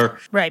little longer.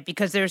 Right,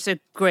 because there's a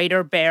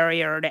greater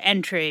barrier to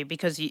entry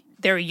because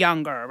they're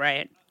younger,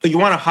 right? You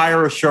want a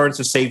higher assurance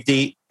of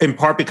safety, in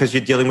part because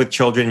you're dealing with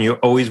children. You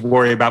always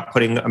worry about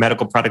putting a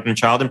medical product in a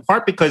child, in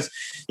part because,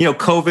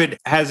 COVID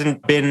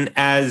hasn't been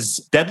as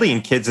deadly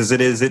in kids as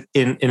it is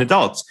in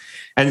adults.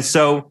 And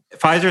so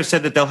Pfizer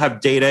said that they'll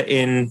have data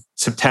in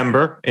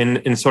September,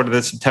 in sort of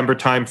the September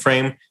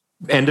timeframe,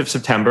 end of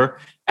September,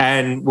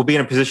 and we'll be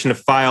in a position to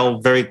file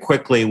very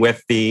quickly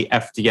with the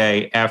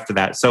FDA after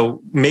that.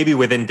 So maybe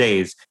within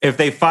days. If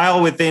they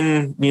file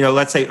within,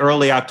 let's say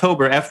early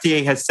October,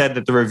 FDA has said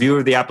that the review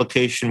of the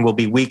application will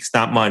be weeks,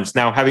 not months.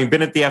 Now, having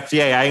been at the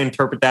FDA, I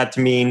interpret that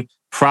to mean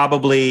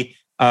probably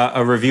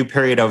a review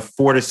period of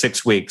 4 to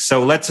 6 weeks.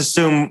 So let's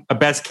assume a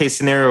best case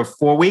scenario of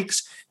 4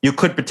 weeks. You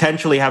could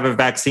potentially have a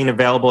vaccine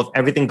available if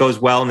everything goes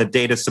well and the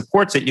data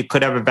supports it. You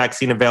could have a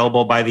vaccine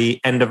available by the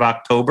end of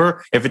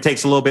October. If it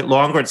takes a little bit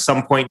longer, at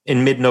some point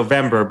in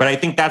mid-November. But I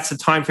think that's the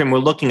time frame we're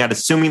looking at,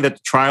 assuming that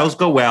the trials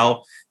go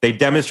well. They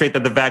demonstrate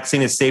that the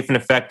vaccine is safe and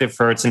effective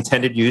for its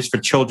intended use for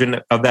children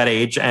of that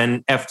age,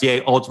 and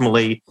FDA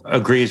ultimately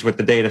agrees with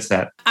the data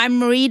set.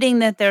 I'm reading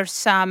that there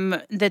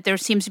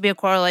seems to be a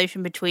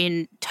correlation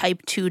between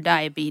type 2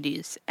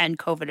 diabetes and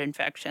COVID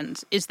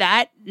infections. Is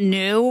that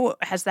new?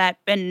 Has that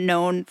been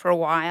known for a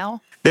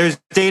while? There's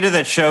data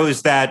that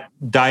shows that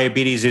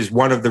diabetes is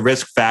one of the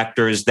risk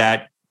factors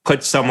that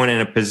puts someone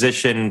in a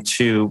position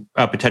to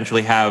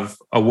potentially have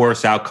a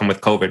worse outcome with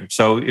COVID.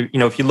 So,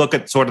 if you look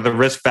at sort of the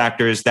risk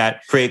factors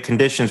that create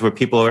conditions where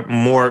people are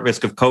more at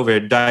risk of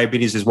COVID,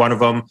 diabetes is one of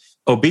them.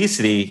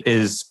 Obesity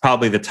is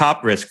probably the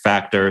top risk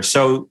factor.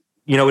 So,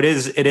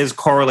 it is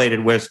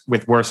correlated with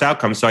worse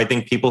outcomes. So I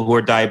think people who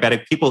are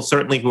diabetic, people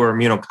certainly who are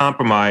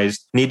immunocompromised,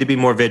 need to be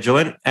more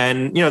vigilant.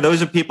 And,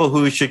 those are people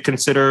who should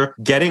consider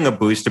getting a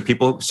booster.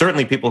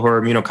 Certainly people who are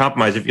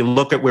immunocompromised. If you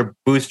look at where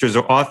boosters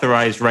are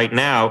authorized right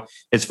now,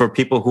 it's for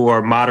people who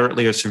are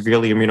moderately or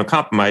severely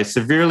immunocompromised.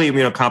 Severely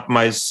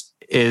immunocompromised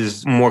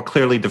is more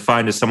clearly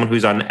defined as someone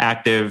who's on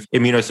active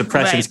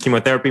immunosuppressants,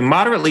 chemotherapy.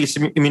 Moderately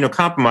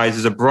immunocompromised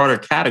is a broader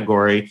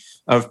category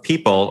of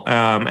people.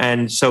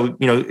 And so,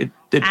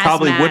 it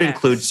probably would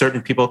include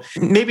certain people,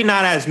 maybe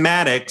not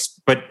asthmatics,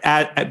 but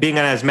being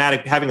an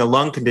asthmatic, having a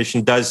lung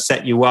condition does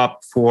set you up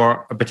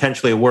for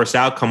potentially a worse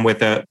outcome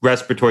with a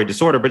respiratory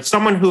disorder. But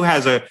someone who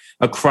has a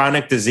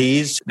chronic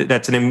disease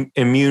that's an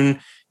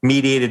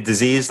immune-mediated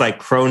disease like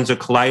Crohn's or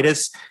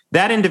colitis,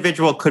 that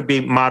individual could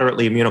be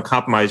moderately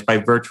immunocompromised by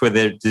virtue of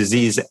their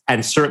disease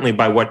and certainly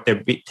by what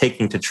they're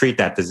taking to treat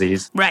that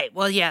disease. Right.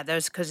 Well, yeah,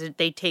 those because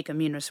they take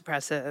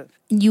immunosuppressive.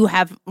 You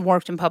have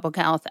worked in public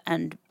health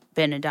and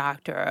been a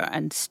doctor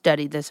and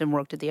studied this and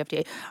worked at the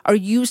FDA. Are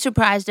you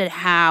surprised at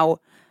how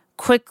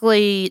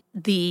quickly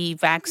the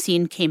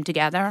vaccine came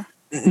together?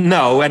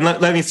 No, and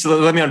let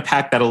me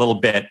unpack that a little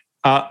bit.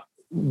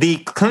 The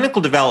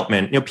clinical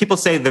development, people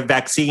say the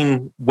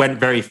vaccine went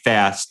very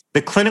fast.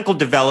 The clinical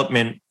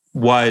development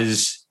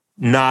was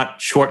not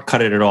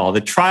shortcutted at all.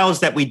 The trials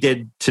that we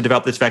did to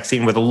develop this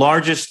vaccine were the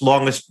largest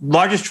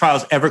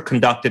trials ever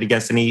conducted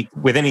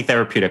with any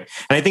therapeutic.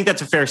 And I think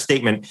that's a fair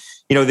statement.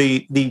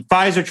 The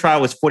Pfizer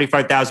trial was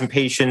 45,000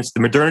 patients. The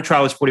Moderna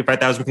trial was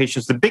 45,000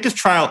 patients. The biggest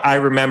trial I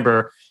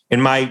remember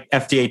in my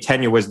FDA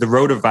tenure was the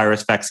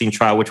rotavirus vaccine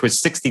trial, which was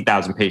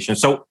 60,000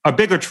 patients. So a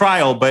bigger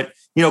trial, but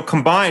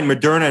combined,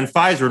 Moderna and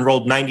Pfizer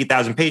enrolled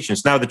 90,000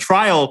 patients. Now the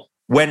trial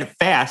went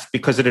fast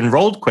because it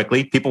enrolled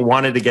quickly. People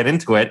wanted to get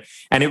into it.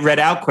 And it read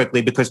out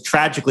quickly because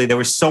tragically there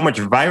was so much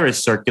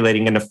virus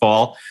circulating in the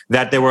fall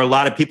that there were a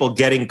lot of people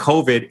getting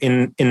COVID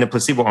in the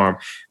placebo arm.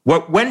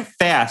 What went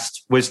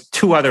fast was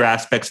two other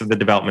aspects of the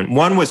development.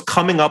 One was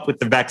coming up with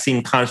the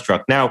vaccine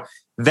construct. Now,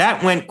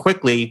 that went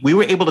quickly. We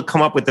were able to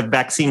come up with the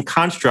vaccine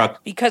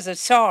construct. Because of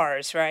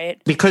SARS,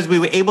 right? Because we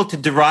were able to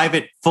derive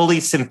it fully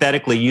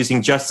synthetically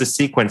using just the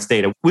sequence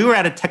data. We were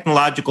at a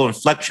technological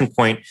inflection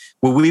point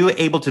where we were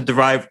able to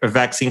derive a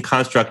vaccine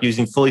construct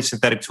using fully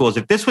synthetic tools.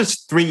 If this was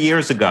 3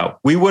 years ago,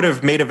 we would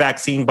have made a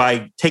vaccine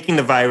by taking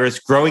the virus,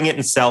 growing it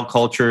in cell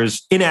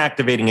cultures,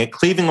 inactivating it,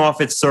 cleaving off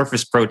its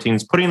surface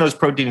proteins, putting those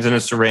proteins in a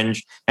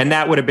syringe, and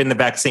that would have been the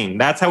vaccine.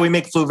 That's how we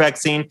make flu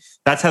vaccine.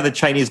 That's how the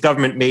Chinese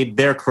government made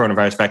their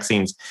coronavirus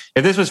vaccines.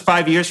 If this was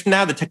 5 years from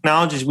now, the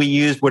technologies we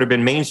used would have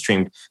been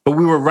mainstreamed. But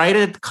we were right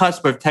at the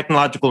cusp of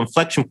technological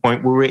inflection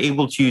point where we were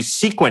able to use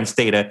sequence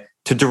data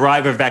to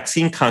derive a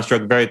vaccine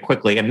construct very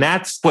quickly. And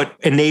that's what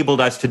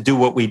enabled us to do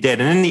what we did.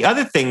 And then the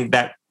other thing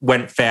that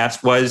went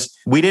fast was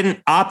we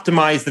didn't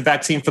optimize the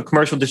vaccine for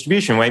commercial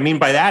distribution. What I mean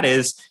by that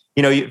is,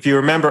 if you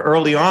remember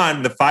early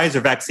on, the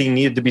Pfizer vaccine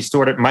needed to be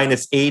stored at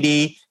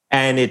 -80.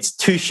 And it's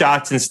 2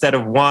 shots instead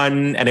of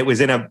 1, and it was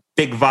in a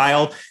big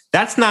vial.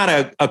 That's not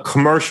a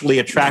commercially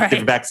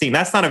attractive vaccine.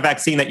 That's not a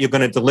vaccine that you're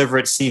going to deliver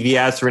at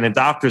CVS or in a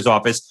doctor's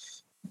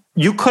office.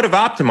 You could have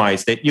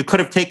optimized it. You could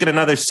have taken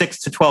another 6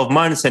 to 12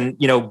 months and,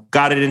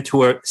 got it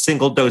into a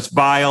single dose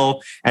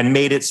vial and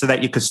made it so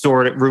that you could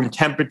store it at room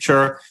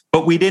temperature.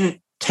 But we didn't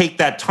take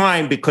that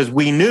time because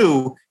we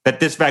knew that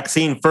this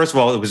vaccine, first of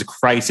all, it was a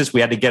crisis.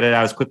 We had to get it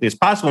out as quickly as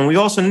possible. And we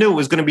also knew it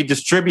was going to be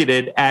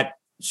distributed at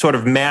sort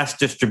of mass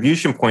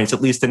distribution points, at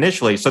least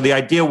initially. So the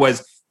idea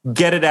was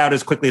get it out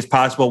as quickly as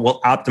possible. We'll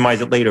optimize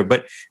it later.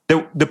 But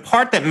the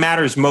part that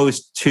matters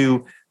most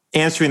to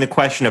answering the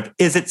question of,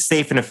 is it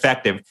safe and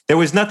effective? There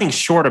was nothing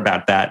short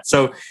about that.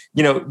 So,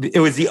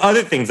 it was the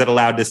other things that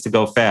allowed this to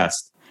go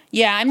fast.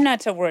 Yeah, I'm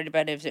not so worried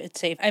about if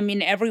it's safe. I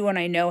mean, everyone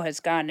I know has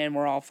gotten it and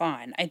we're all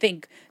fine. I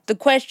think the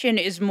question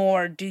is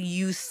more, do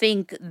you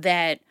think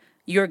that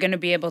you're going to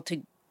be able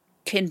to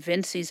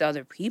convince these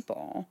other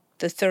people,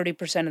 the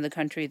 30% of the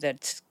country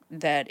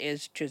that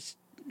is just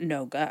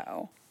no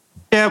go?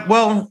 Yeah,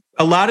 well,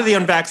 a lot of the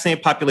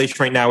unvaccinated population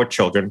right now are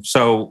children.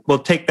 So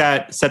we'll set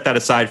that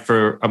aside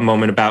for a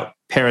moment about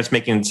parents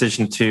making a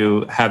decision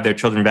to have their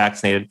children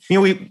vaccinated.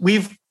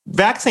 We've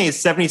vaccinated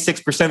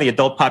 76% of the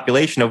adult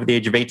population over the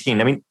age of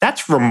 18. I mean,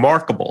 that's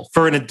remarkable.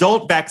 For an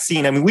adult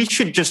vaccine, I mean, we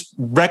should just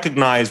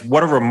recognize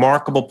what a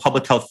remarkable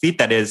public health feat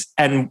that is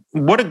and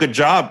what a good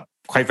job,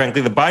 quite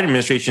frankly, the Biden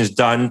administration has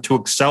done to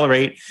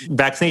accelerate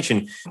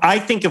vaccination. I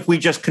think if we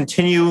just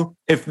continue,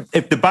 if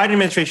the Biden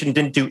administration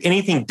didn't do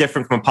anything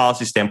different from a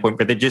policy standpoint,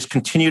 but they just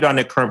continued on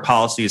their current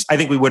policies, I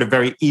think we would have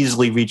very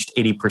easily reached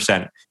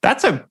 80%.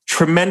 That's a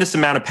tremendous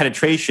amount of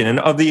penetration.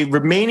 And of the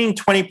remaining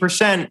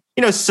 20%,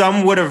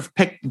 some would have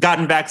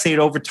gotten vaccinated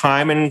over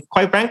time. And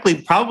quite frankly,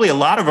 probably a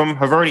lot of them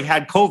have already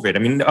had COVID. I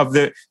mean,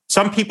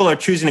 some people are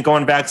choosing to go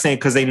and vaccinate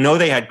because they know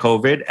they had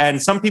COVID.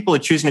 And some people are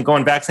choosing to go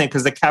and vaccinate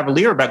because they're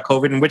cavalier about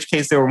COVID, in which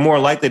case they were more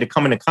likely to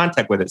come into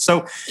contact with it.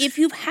 So if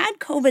you've had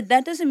COVID,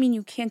 that doesn't mean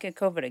you can't get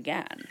COVID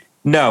again.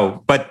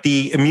 No, but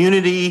the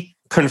immunity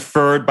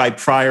conferred by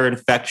prior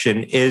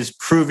infection is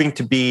proving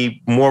to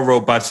be more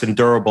robust and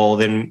durable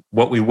than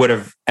what we would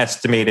have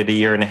estimated a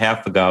year and a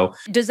half ago.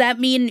 Does that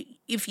mean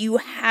if you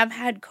have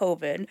had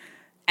COVID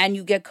and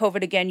you get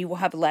COVID again, you will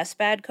have less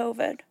bad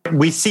COVID?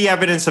 We see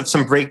evidence of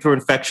some breakthrough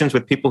infections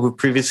with people who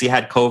previously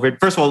had COVID.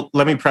 First of all,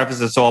 let me preface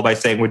this all by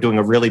saying we're doing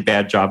a really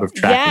bad job of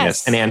tracking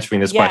this and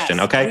answering this question,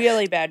 okay?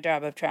 Really bad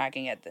job of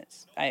tracking at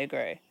this. I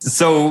agree.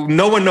 So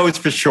no one knows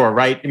for sure,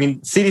 right? I mean,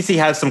 CDC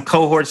has some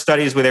cohort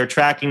studies where they're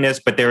tracking this,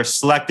 but there are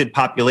selected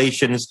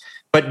populations.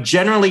 But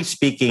generally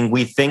speaking,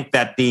 we think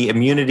that the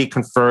immunity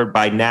conferred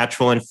by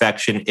natural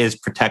infection is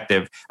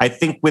protective. I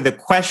think where the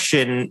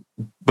question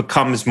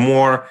becomes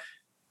more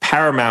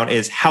paramount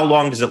is how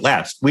long does it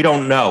last? We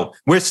don't know.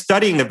 We're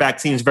studying the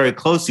vaccines very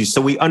closely,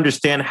 so we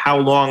understand how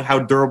long, how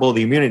durable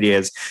the immunity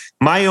is.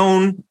 My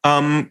own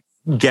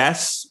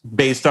guess,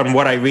 based on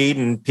what I read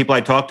and people I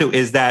talk to,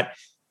 is that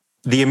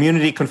the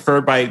immunity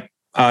conferred by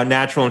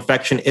natural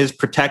infection is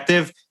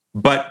protective,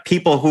 but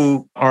people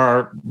who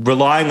are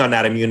relying on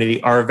that immunity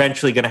are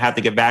eventually going to have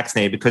to get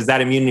vaccinated because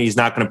that immunity is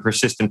not going to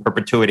persist in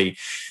perpetuity.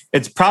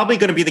 It's probably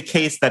going to be the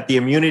case that the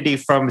immunity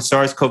from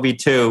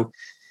SARS-CoV-2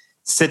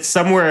 sits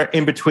somewhere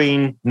in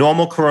between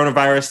normal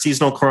coronavirus,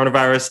 seasonal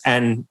coronavirus,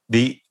 and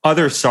the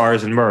other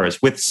SARS and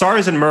MERS. With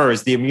SARS and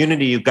MERS, the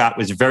immunity you got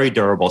was very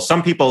durable.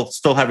 Some people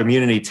still have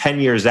immunity 10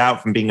 years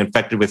out from being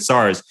infected with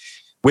SARS.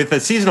 With a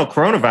seasonal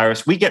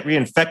coronavirus, we get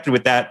reinfected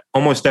with that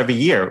almost every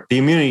year. The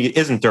immunity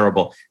isn't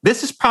durable.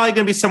 This is probably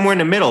going to be somewhere in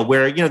the middle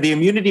where, the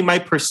immunity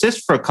might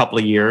persist for a couple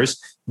of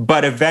years,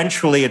 but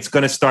eventually it's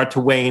going to start to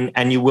wane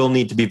and you will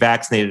need to be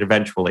vaccinated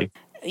eventually.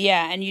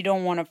 Yeah, and you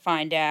don't want to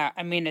find out.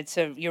 I mean,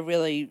 you're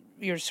really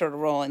you're sort of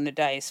rolling the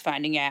dice,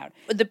 finding out.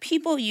 The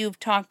people you've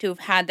talked to have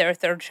had their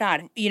third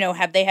shot,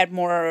 have they had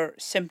more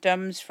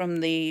symptoms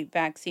from the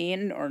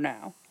vaccine or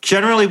no?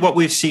 Generally, what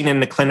we've seen in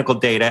the clinical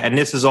data, and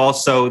this is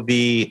also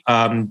the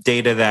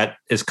data that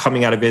is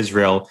coming out of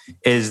Israel,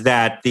 is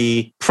that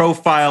the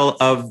profile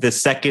of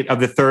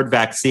the third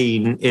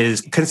vaccine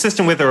is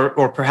consistent with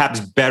or perhaps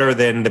better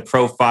than the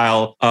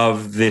profile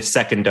of the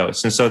second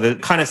dose. And so the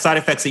kind of side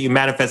effects that you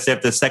manifest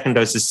after the second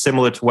dose is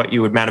similar to what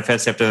you would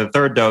manifest after the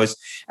third dose,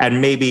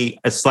 and maybe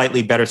a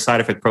slightly better side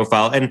effect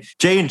profile. And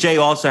J&J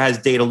also has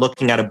data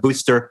looking at a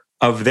booster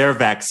of their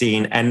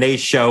vaccine, and they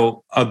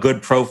show a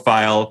good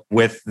profile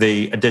with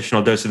the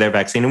additional dose of their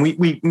vaccine. And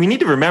we need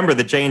to remember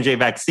the J&J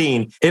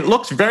vaccine, it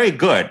looks very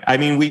good. I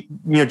mean,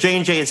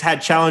 J&J has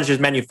had challenges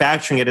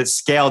manufacturing it at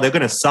scale. They're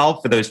going to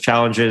solve for those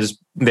challenges.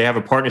 They have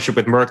a partnership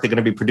with Merck. They're going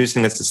to be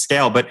producing this at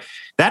scale. But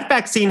that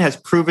vaccine has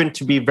proven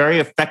to be very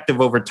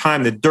effective over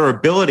time. The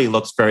durability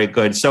looks very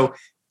good. So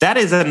that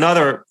is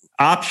another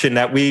option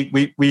that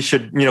we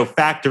should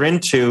factor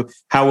into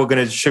how we're going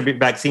to distribute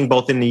vaccine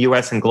both in the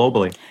US and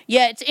globally.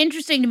 Yeah, it's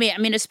interesting to me. I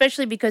mean,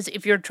 especially because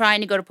if you're trying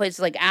to go to places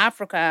like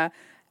Africa,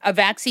 a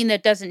vaccine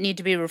that doesn't need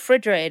to be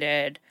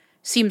refrigerated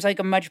seems like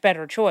a much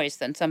better choice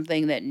than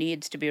something that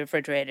needs to be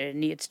refrigerated and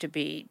needs to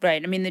be,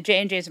 right? I mean, the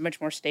J&J is a much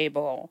more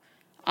stable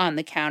on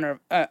the counter,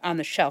 on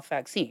the shelf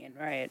vaccine,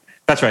 right?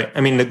 That's right. I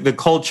mean, the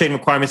cold chain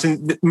requirements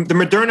and the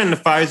Moderna and the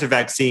Pfizer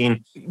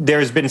vaccine,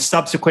 there's been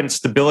subsequent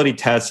stability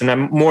tests, and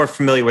I'm more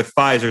familiar with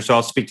Pfizer, so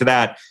I'll speak to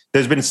that.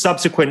 There's been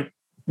subsequent,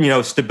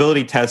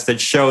 stability tests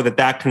that show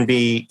that can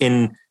be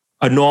in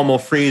a normal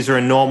freezer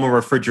and normal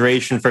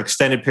refrigeration for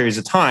extended periods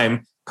of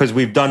time, because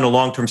we've done the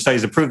long-term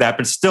studies to prove that,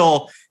 but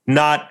still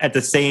not at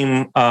the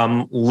same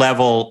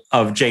level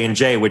of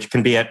J&J, which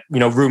can be at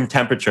room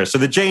temperature. So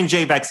the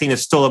J&J vaccine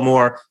is still a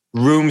more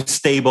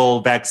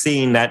room-stable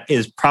vaccine that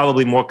is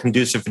probably more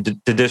conducive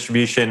to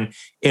distribution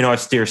in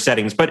austere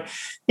settings. But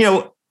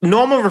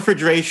normal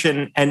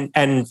refrigeration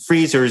and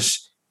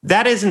freezers,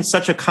 that isn't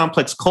such a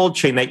complex cold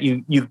chain that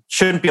you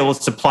shouldn't be able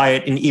to supply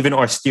it in even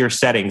austere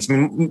settings. I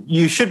mean,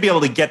 you should be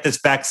able to get this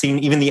vaccine,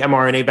 even the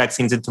mRNA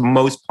vaccines, into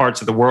most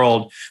parts of the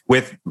world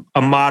with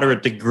a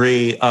moderate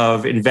degree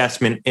of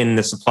investment in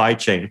the supply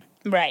chain.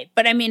 Right.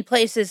 But I mean,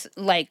 places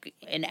like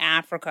in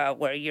Africa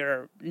where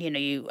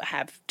you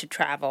have to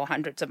travel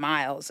hundreds of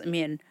miles, I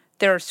mean,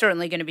 there are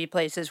certainly going to be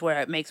places where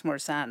it makes more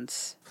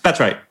sense. That's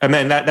right. I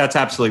mean, that's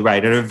absolutely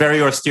right. In a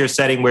very austere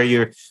setting where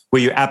you're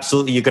going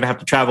to have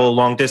to travel a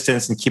long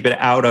distance and keep it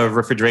out of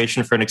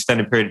refrigeration for an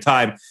extended period of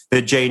time,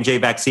 the J&J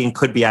vaccine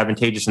could be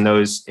advantageous in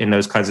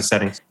those kinds of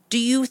settings. Do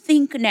you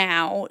think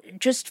now,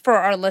 just for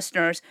our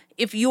listeners,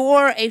 if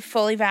you're a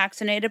fully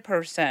vaccinated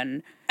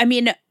person, I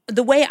mean,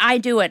 the way I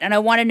do it, and I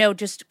want to know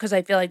just because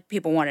I feel like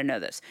people want to know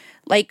this,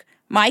 like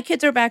my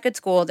kids are back at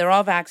school, they're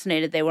all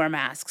vaccinated, they wear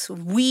masks.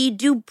 We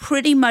do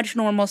pretty much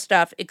normal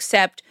stuff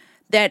except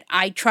that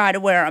I try to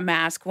wear a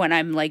mask when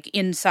I'm like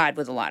inside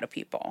with a lot of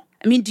people.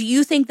 I mean, do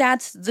you think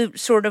that's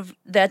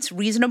that's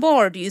reasonable,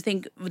 or do you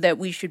think that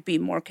we should be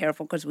more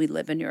careful because we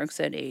live in New York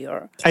City?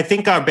 Or I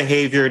think our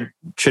behavior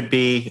should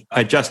be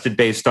adjusted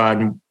based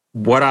on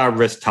what our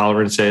risk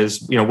tolerance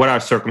is, what our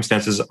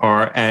circumstances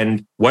are,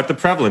 and what the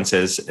prevalence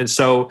is. And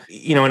so,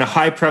 in a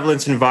high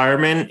prevalence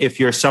environment, if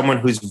you're someone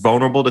who's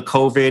vulnerable to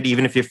COVID,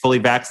 even if you're fully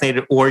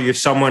vaccinated, or you're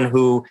someone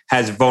who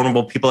has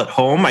vulnerable people at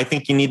home, I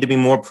think you need to be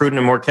more prudent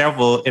and more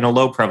careful in a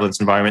low prevalence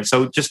environment.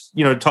 So just,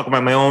 talk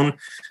about my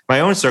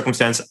own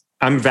circumstance.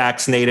 I'm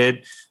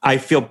vaccinated. I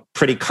feel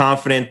pretty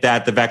confident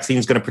that the vaccine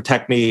is going to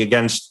protect me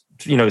against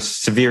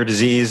severe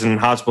disease and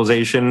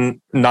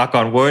hospitalization, knock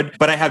on wood.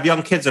 But I have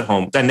young kids at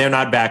home and they're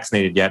not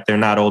vaccinated yet. They're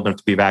not old enough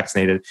to be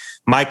vaccinated.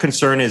 My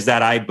concern is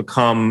that I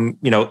become,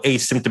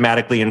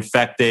 asymptomatically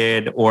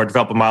infected or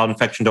develop a mild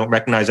infection, don't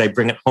recognize, I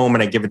bring it home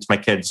and I give it to my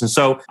kids. And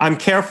so I'm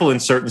careful in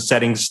certain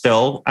settings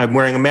still. I'm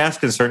wearing a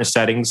mask in certain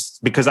settings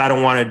because I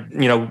don't want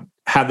to,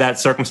 have that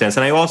circumstance.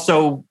 And I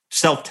also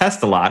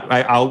self-test a lot.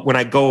 When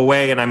I go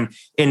away and I'm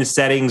in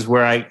settings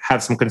where I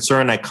have some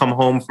concern, I come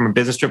home from a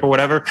business trip or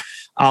whatever,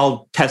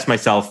 I'll test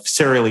myself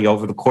serially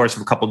over the course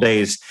of a couple of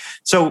days.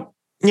 So,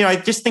 I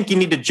just think you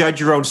need to judge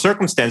your own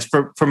circumstance.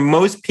 For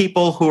most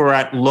people who are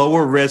at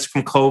lower risk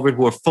from COVID,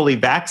 who are fully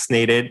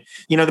vaccinated,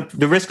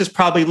 the risk is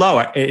probably low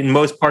in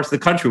most parts of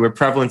the country where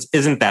prevalence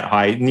isn't that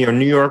high.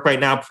 New York right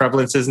now,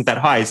 prevalence isn't that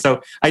high.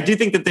 So I do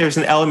think that there's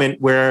an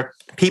element where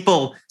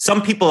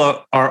some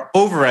people are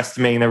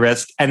overestimating the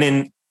risk, and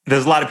then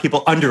there's a lot of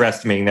people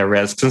underestimating their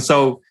risks. And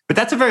so, but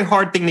that's a very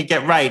hard thing to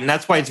get right. And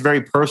that's why it's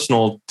very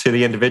personal to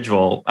the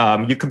individual.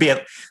 You could be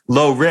at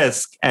low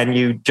risk and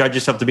you judge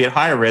yourself to be at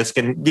higher risk,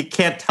 and you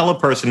can't tell a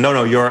person,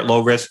 no, you're at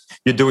low risk.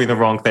 You're doing the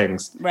wrong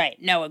things. Right.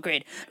 No,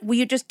 agreed. Will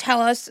you just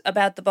tell us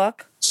about the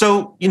book?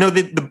 So,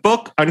 the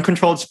book,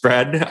 Uncontrolled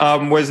Spread,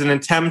 was an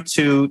attempt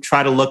to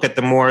try to look at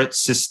the more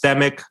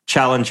systemic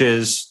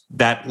challenges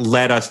that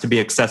led us to be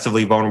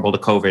excessively vulnerable to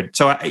COVID.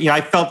 So,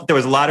 I felt that there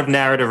was a lot of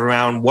narrative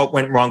around what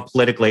went wrong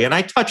politically. And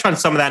I touch on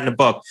some of that in the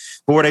book.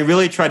 But what I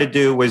really tried to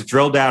do was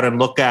drill down and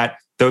look at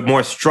the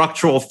more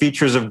structural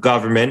features of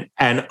government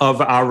and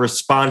of our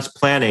response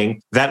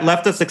planning that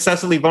left us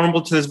excessively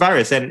vulnerable to this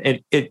virus.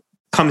 And it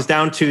comes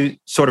down to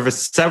sort of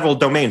several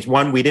domains.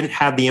 One, we didn't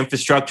have the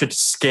infrastructure to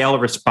scale a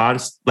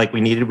response like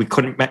we needed. We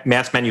couldn't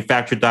mass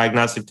manufacture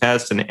diagnostic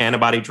tests and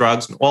antibody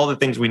drugs and all the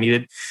things we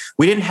needed.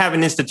 We didn't have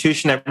an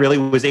institution that really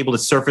was able to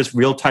surface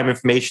real-time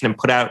information and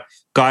put out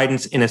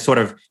guidance in a sort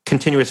of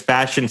continuous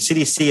fashion.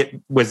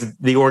 CDC was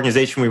the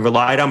organization we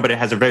relied on, but it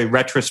has a very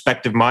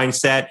retrospective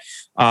mindset.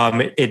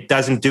 It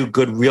doesn't do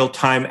good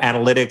real-time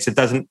analytics. It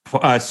doesn't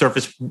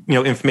surface,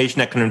 information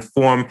that can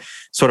inform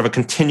sort of a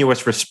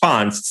continuous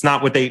response. It's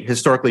not what they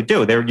historically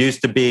do. They're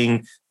used to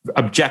being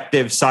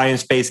objective,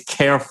 science-based,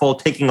 careful,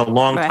 taking a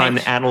long time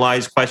to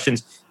analyze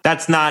questions. They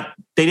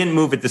didn't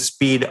move at the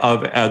speed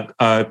of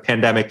a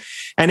pandemic.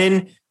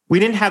 And we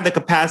didn't have the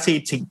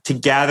capacity to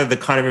gather the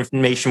kind of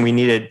information we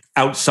needed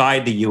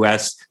outside the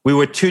US. We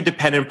were too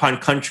dependent upon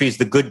countries,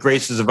 the good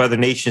graces of other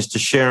nations, to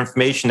share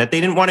information that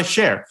they didn't want to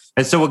share.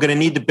 And so we're going to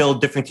need to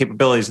build different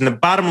capabilities. And the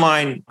bottom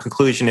line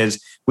conclusion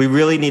is we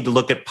really need to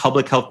look at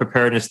public health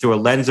preparedness through a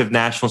lens of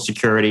national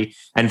security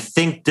and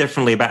think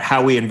differently about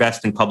how we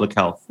invest in public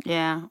health.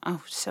 Yeah.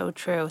 Oh, so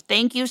true.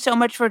 Thank you so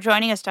much for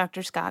joining us,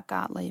 Dr. Scott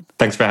Gottlieb.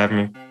 Thanks for having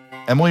me.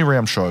 Emily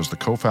Ramshaw is the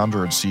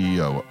co-founder and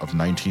CEO of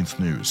 19th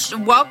News.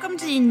 Welcome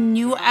to the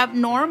New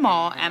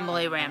Abnormal,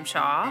 Emily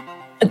Ramshaw.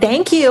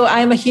 Thank you.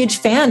 I'm a huge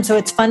fan, so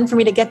it's fun for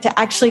me to get to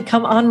actually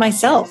come on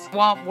myself.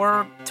 Well,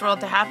 we're thrilled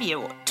to have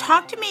you.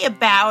 Talk to me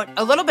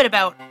a little bit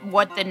about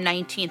what the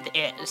 19th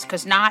is,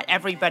 because not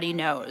everybody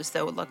knows,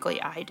 though luckily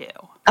I do.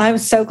 I'm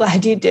so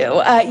glad you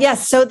do.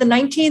 Yes, so the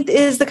 19th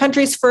is the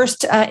country's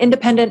first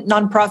independent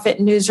nonprofit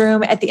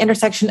newsroom at the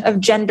intersection of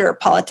gender,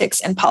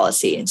 politics, and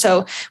policy. And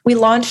so we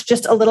launched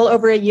just a little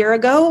over a year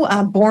ago,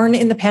 born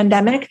in the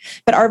pandemic,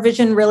 but our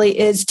vision really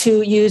is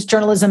to use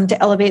journalism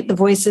to elevate the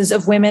voices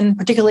of women,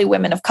 particularly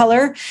women of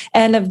color,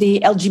 and of the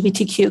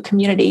LGBTQ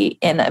community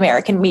in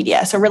American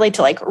media. So really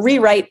to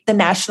rewrite the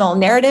national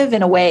narrative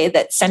in a way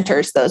that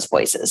centers those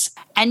voices.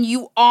 And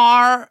you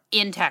are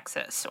in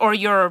Texas, or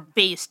you're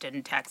based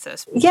in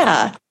Texas.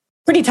 Yeah,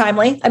 pretty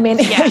timely. I mean,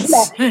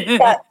 yes.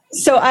 yeah.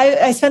 So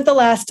I spent the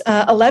last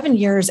 11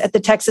 years at the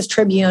Texas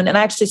Tribune, and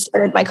I actually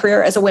started my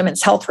career as a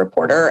women's health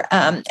reporter.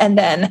 And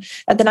then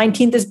the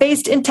 19th is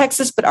based in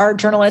Texas, but our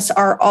journalists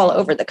are all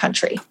over the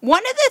country.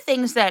 One of the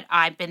things that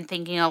I've been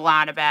thinking a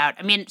lot about,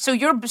 so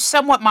you're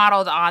somewhat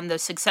modeled on the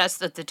success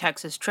that the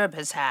Texas Trib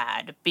has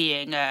had,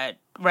 being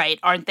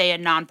aren't they a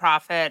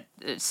nonprofit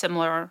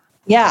similar?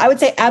 Yeah, I would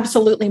say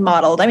absolutely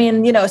modeled.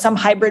 Some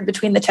hybrid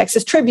between the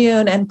Texas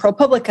Tribune and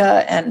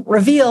ProPublica and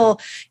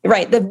Reveal.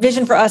 Right. The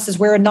vision for us is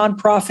we're a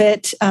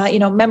nonprofit,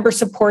 member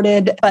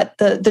supported, but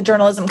the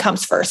journalism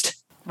comes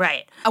first.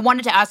 Right. I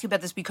wanted to ask you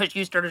about this because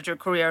you started your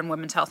career in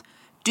women's health.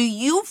 Do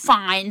you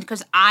find,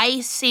 because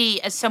I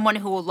see as someone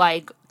who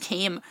I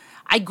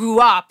grew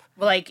up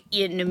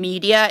in the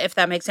media, if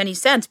that makes any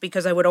sense,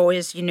 because I would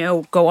always,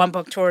 go on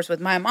book tours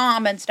with my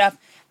mom and stuff.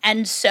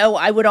 And so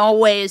I would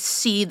always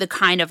see the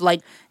kind of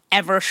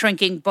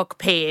ever-shrinking book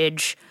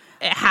page,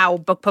 how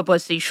book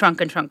publicity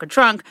shrunk and shrunk and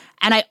shrunk.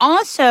 And I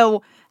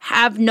also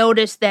have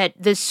noticed that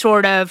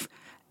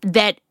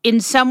that in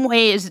some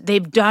ways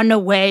they've done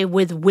away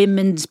with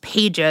women's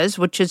pages,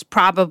 which is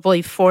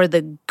probably for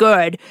the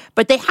good,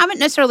 but they haven't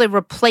necessarily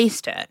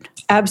replaced it.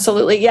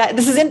 Absolutely. Yeah,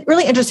 this is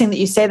really interesting that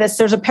you say this.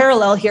 There's a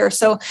parallel here.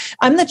 So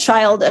I'm the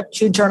child of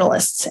two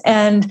journalists,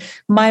 and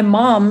my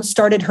mom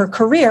started her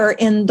career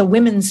in the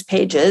women's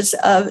pages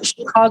of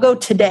Chicago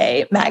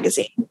Today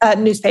magazine,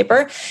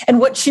 newspaper. And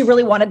what she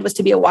really wanted was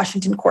to be a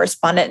Washington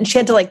correspondent. And she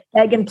had to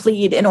beg and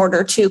plead in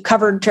order to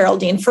cover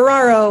Geraldine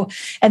Ferraro.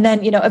 And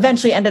then,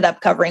 eventually ended up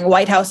covering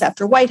White House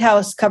after White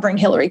House, covering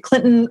Hillary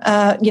Clinton,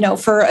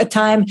 for a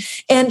time.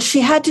 And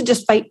she had to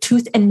just fight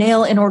tooth and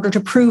nail in order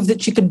to prove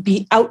that she could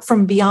be out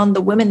from beyond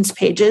the women's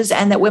pages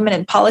and that women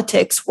in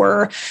politics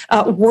were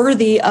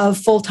worthy of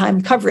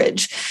full-time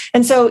coverage.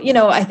 And so,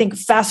 I think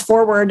fast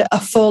forward a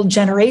full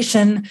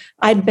generation,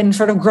 I'd been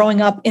sort of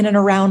growing up in and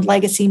around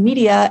legacy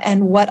media.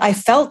 And what I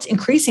felt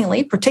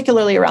increasingly,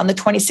 particularly around the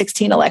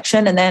 2016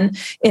 election and then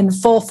in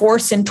full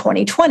force in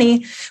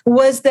 2020,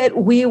 was that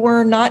we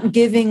were not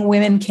giving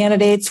women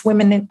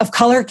of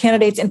color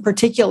candidates in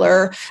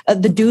particular,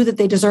 the due that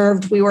they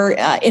deserved. We were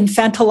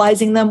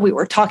infantilizing them. We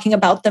were talking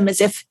about them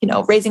as if,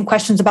 raising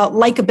questions about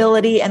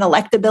likability and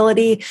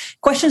electability,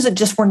 questions that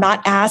just were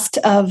not asked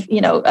of,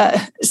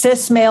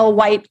 cis male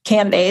white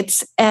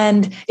candidates.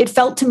 And it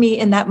felt to me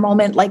in that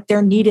moment like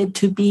there needed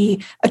to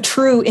be a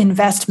true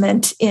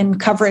investment in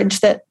coverage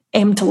that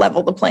aimed to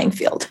level the playing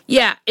field.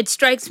 Yeah, it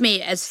strikes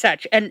me as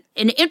such. And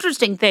an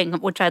interesting thing,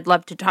 which I'd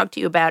love to talk to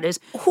you about, is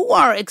who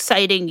are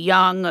exciting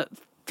young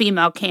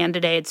female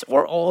candidates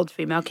or old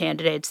female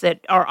candidates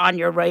that are on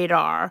your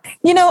radar?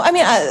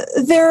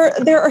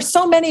 There are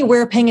so many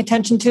we're paying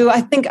attention to.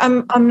 I think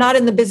I'm not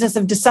in the business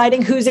of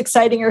deciding who's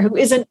exciting or who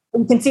isn't.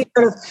 You can see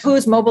sort of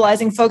who's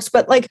mobilizing folks.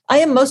 But like, I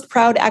am most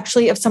proud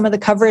actually of some of the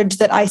coverage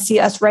that I see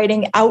us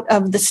writing out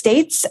of the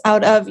states,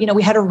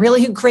 we had a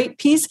really great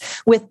piece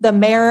with the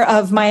mayor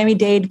of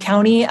Miami-Dade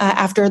County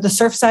after the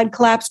Surfside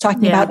collapse,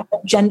 talking about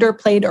how gender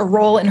played a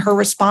role in her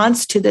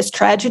response to this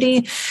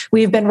tragedy.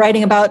 We've been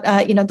writing about,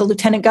 the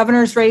lieutenant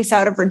governor's race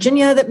out of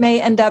Virginia that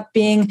may end up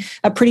being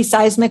pretty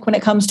seismic when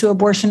it comes to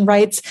abortion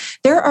rights.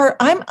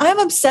 I'm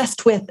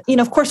obsessed with,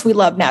 of course we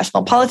love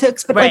national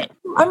politics, but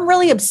I'm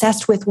really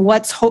obsessed with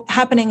what's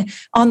happening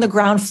on the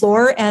ground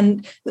floor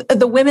and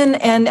the women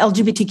and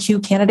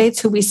LGBTQ candidates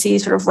who we see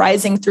sort of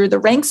rising through the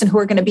ranks and who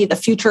are going to be the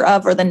future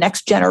of or the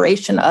next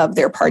generation of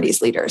their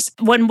party's leaders.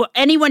 When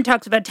anyone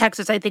talks about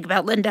Texas, I think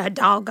about Linda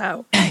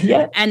Hidalgo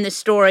and the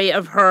story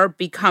of her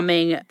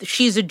becoming,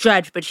 she's a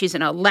judge, but she's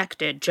an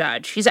elected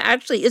judge.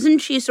 Isn't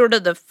she sort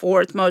of the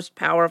fourth most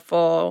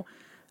powerful,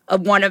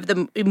 one of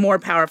the more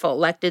powerful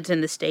electeds in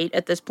the state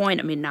at this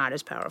point? I mean, not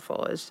as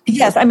powerful as...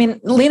 Yes, I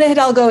mean, Lina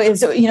Hidalgo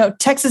is,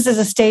 Texas is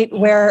a state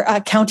where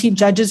county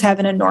judges have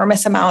an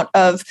enormous amount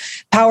of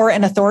power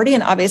and authority.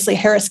 And obviously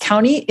Harris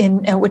County,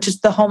 which is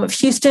the home of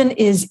Houston,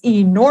 is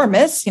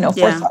enormous, fourth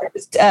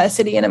largest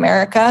city in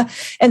America.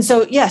 And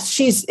so, yes,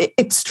 she's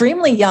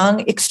extremely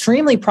young,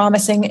 extremely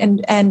promising,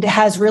 and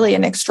has really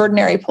an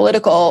extraordinary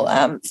political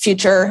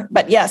future.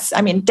 But yes,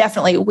 I mean,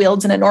 definitely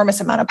wields an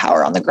enormous amount of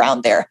power on the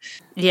ground there.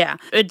 Yeah,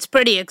 it's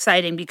pretty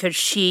exciting because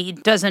she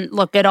doesn't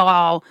look at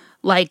all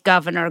like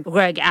Governor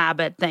Greg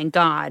Abbott, thank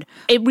God.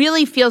 It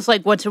really feels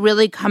like what's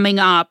really coming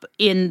up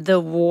in the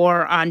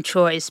war on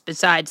choice,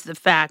 besides the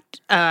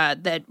fact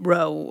that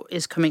Roe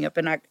is coming up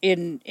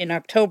in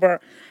October,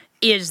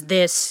 is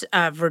this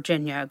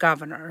Virginia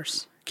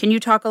governors. Can you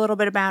talk a little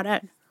bit about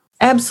it?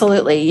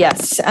 Absolutely,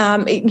 yes.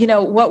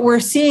 What we're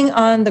seeing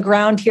on the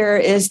ground here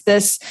is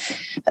this.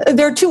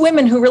 There are two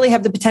women who really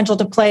have the potential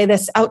to play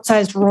this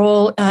outsized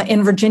role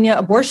in Virginia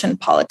abortion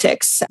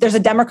politics. There's a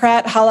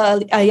Democrat,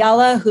 Hala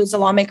Ayala, who's a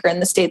lawmaker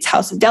in the state's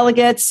House of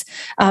Delegates.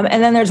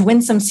 And then there's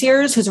Winsome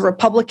Sears, who's a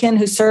Republican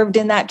who served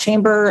in that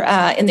chamber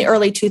in the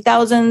early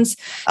 2000s.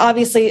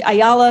 Obviously,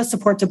 Ayala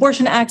supports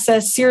abortion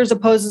access. Sears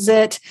opposes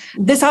it.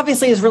 This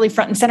obviously is really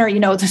front and center.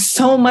 There's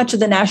so much of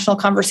the national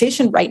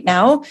conversation right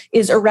now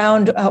is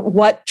around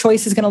what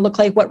choice is going to look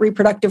like, what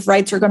reproductive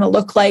rights are going to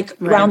look like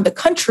around the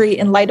country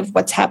in light of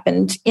what's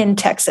happened in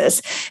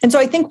Texas. And so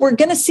I think we're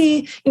going to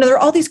see, there are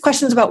all these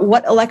questions about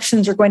what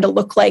elections are going to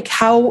look like,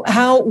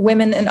 how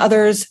women and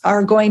others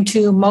are going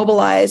to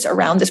mobilize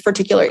around this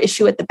particular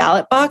issue at the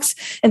ballot box.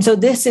 And so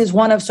this is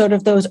one of sort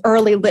of those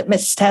early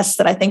litmus tests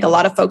that I think a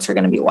lot of folks are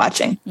going to be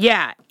watching.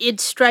 Yeah, it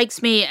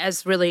strikes me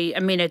as really,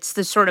 it's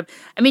the sort of,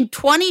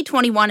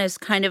 2021 is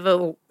kind of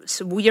a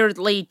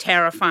weirdly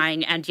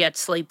terrifying and yet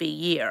sleepy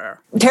year.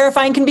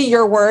 Terrifying can be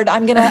your word.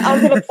 I'm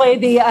gonna play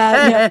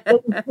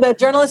the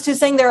journalist who's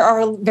saying there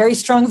are very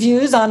strong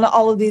views on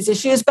all of these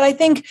issues. But I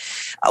think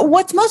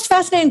what's most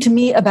fascinating to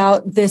me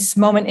about this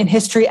moment in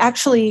history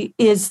actually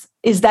is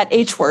that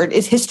H word,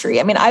 is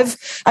history.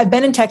 I've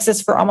been in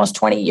Texas for almost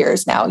 20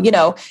 years now.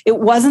 It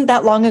wasn't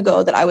that long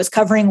ago that I was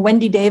covering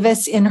Wendy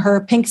Davis in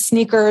her pink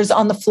sneakers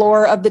on the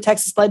floor of the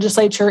Texas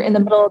legislature in the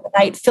middle of the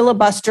night,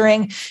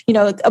 filibustering,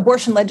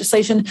 abortion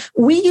legislation.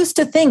 We used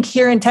to think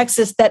here in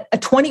Texas that a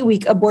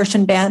 20-week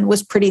abortion ban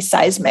was pretty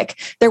seismic.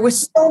 There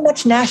was so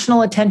much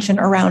national attention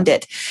around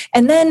it.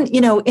 And then,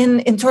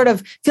 in sort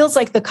of feels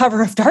like the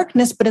cover of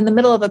darkness, but in the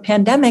middle of a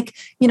pandemic,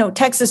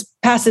 Texas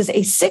passes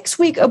a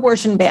 6-week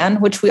abortion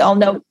ban, which we all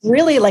know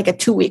really like a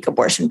 2-week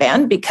abortion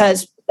ban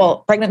because,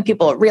 pregnant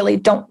people really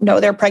don't know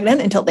they're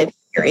pregnant until they've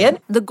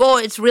period. The goal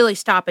is really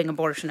stopping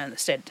abortion in the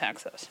state of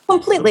Texas.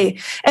 Completely.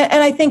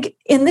 And I think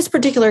in this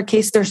particular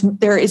case,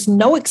 there is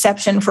no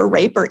exception for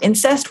rape or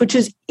incest, which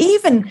is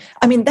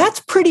that's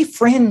pretty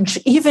fringe,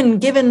 even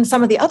given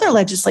some of the other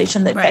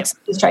legislation that Texas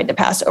has tried to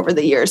pass over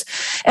the years.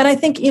 And I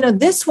think,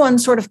 this one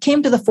sort of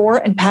came to the fore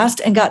and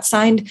passed and got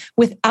signed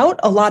without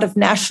a lot of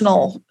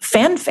national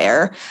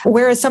fanfare,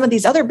 whereas some of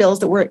these other bills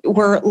that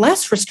were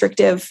less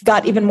restrictive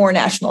got even more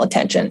national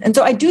attention. And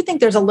so I do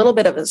think there's a little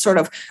bit of a sort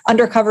of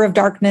undercover of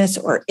darkness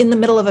or in the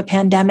middle of a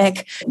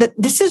pandemic, that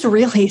this is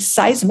really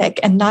seismic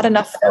and not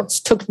enough folks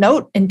took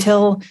note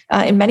until,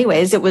 in many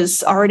ways, it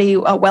was already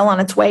well on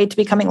its way to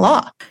becoming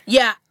law.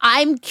 Yeah,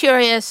 I'm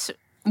curious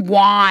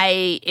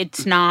why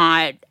it's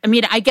not.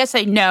 I guess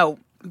I know,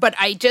 but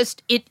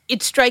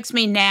it strikes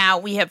me now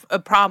we have a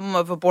problem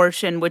of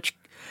abortion,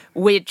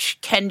 which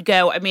can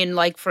go,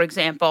 for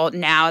example,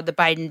 now the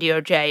Biden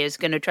DOJ is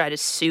going to try to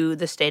sue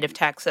the state of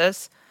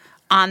Texas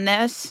on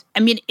this.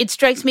 It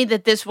strikes me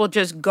that this will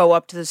just go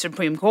up to the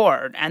Supreme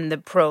Court and the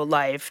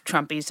pro-life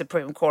Trumpy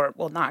Supreme Court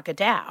will knock it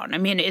down.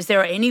 Is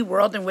there any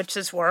world in which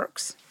this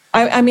works?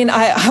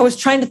 I was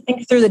trying to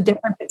think through the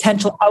different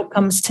potential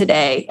outcomes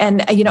today.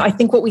 And, I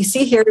think what we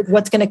see here is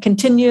what's going to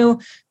continue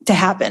to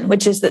happen,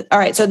 which is that, all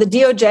right, so the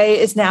DOJ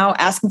is now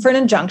asking for an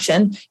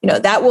injunction.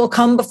 That will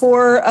come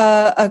before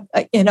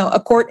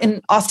a court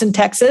in Austin,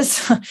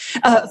 Texas,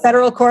 a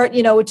federal court,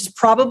 which is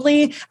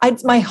probably,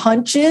 my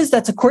hunch is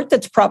that's a court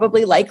that's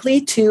probably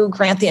likely to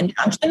grant the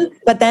injunction.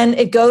 But then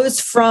it goes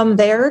from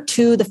there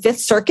to the Fifth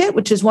Circuit,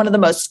 which is one of the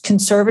most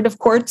conservative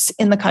courts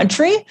in the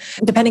country.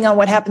 Depending on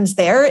what happens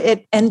there,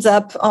 it ends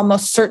up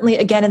almost certainly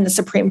again in the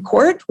Supreme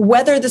Court.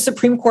 Whether the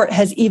Supreme Court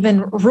has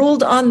even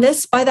ruled on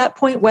this by that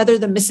point, whether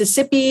the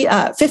Mississippi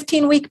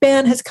 15-week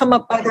ban has come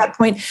up by that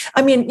point.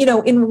 I mean,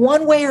 in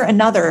one way or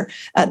another,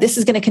 this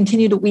is going to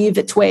continue to weave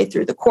its way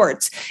through the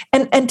courts.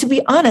 And to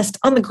be honest,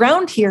 on the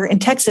ground here in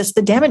Texas,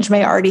 the damage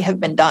may already have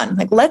been done.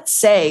 Like, let's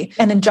say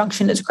an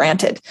injunction is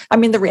granted. I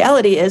mean, the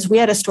reality is we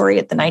had a story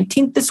at the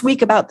 19th this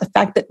week about the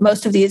fact that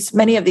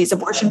many of these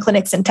abortion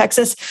clinics in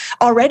Texas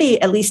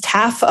already, at least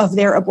half of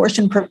their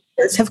abortion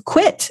providers have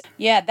quit.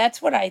 Yeah,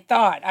 that's what I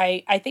thought.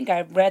 I think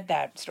I read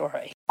that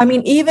story. I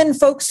mean, even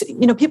folks,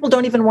 people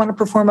don't even want to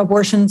perform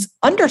abortions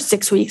under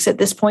 6 weeks at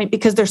this point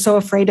because they're so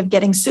afraid of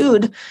getting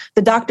sued.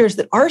 The doctors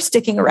that are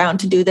sticking around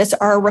to do this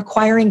are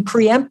requiring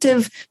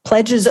preemptive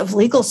pledges of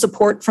legal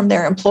support from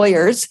their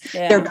employers.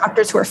 Yeah. They're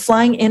doctors who are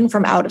flying in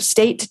from out of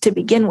state to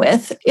begin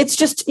with. It's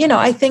just,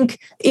 I think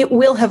it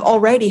will have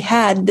already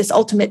had this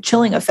ultimate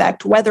chilling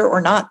effect, whether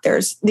or not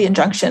there's the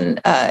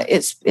injunction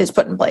is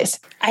put in place.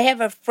 I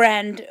have a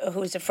friend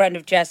who's a friend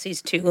of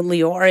Jesse's too,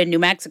 Leora in New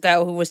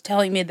Mexico, who was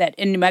telling me that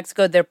in New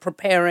Mexico, they're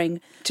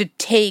preparing to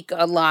take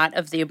a lot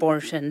of the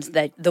abortions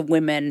that the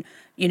women,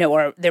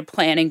 or they're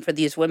planning for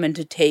these women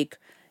to take,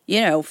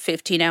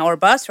 15-hour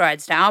bus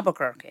rides to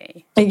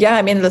Albuquerque. Yeah,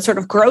 I mean, the sort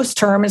of gross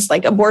term is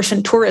like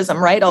abortion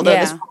tourism, right?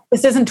 Although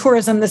this isn't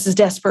tourism, this is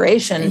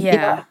desperation.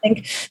 Yeah. I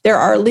think there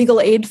are legal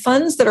aid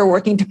funds that are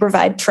working to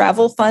provide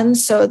travel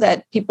funds so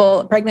that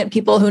pregnant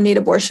people who need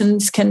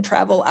abortions can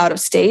travel out of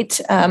state.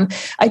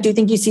 I do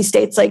think you see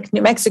states like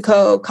New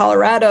Mexico,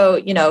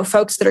 Colorado,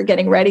 folks that are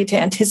getting ready to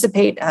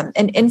anticipate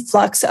an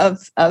influx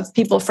of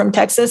people from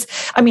Texas.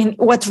 I mean,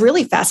 what's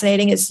really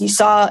fascinating is you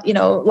saw,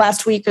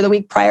 last week or the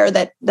week prior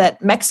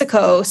that Mexico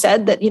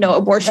said that,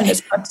 abortion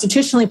is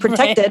constitutionally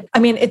protected. Right. I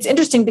mean, it's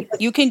interesting because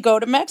you can go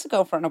to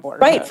Mexico for an abortion.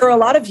 Right. For a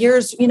lot of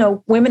years,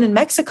 women in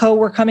Mexico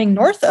were coming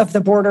north of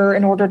the border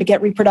in order to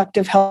get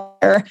reproductive health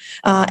care.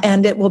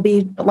 And it will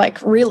be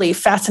like really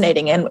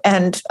fascinating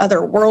and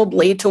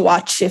otherworldly to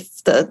watch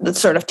if the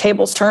sort of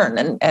tables turn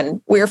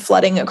and we're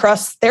flooding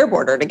across their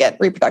border to get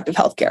reproductive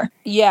health care.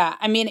 Yeah.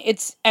 I mean,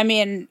 it's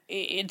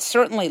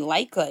certainly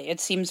likely. It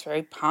seems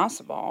very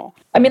possible.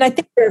 I mean, I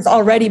think there's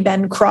already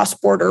been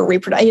cross-border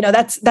reproduction.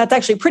 That's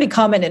actually pretty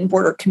common in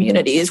border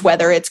communities,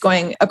 whether it's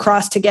going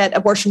across to get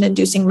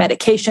abortion-inducing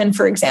medication,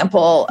 for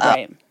example,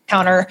 right.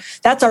 Counter.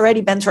 That's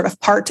already been sort of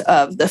part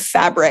of the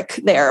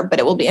fabric there, but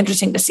it will be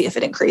interesting to see if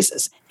it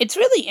increases. It's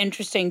really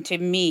interesting to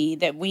me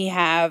that we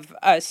have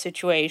a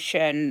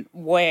situation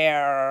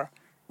where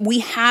we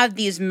have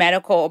these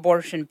medical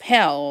abortion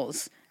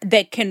pills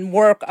that can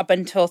work up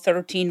until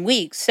 13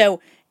 weeks. So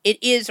it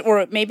is,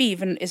 or maybe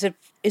even, is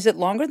it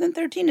longer than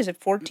 13? Is it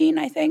 14,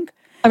 I think?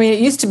 I mean,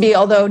 it used to be,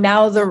 although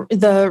now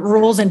the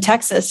rules in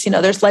Texas,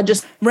 there's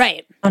legislation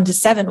right on to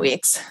 7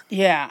 weeks.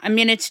 Yeah. I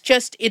mean,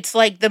 it's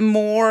like the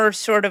more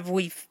sort of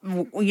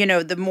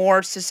the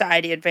more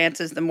society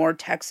advances, the more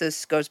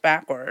Texas goes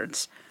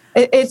backwards.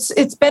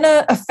 It's been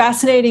a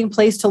fascinating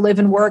place to live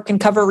and work and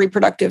cover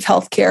reproductive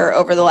health care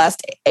over the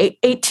last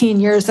 18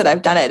 years that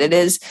I've done it. It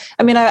is,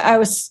 I mean, I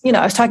was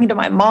talking to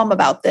my mom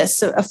about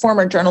this, a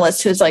former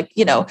journalist who's like,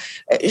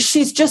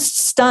 she's just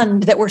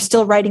stunned that we're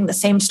still writing the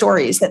same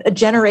stories, that a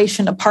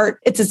generation apart,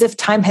 it's as if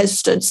time has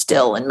stood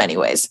still in many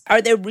ways.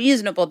 Are there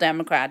reasonable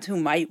Democrats who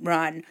might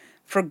run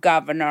for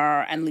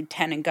governor and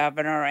lieutenant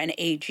governor and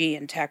AG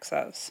in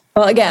Texas?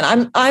 Well,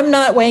 again, I'm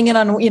not weighing in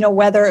on,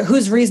 whether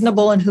who's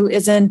reasonable and who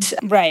isn't.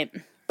 Right.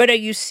 But are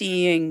you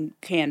seeing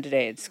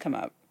candidates come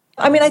up?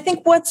 I mean, I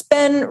think what's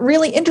been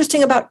really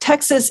interesting about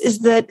Texas is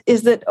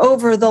that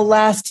over the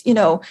last,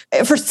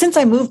 since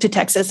I moved to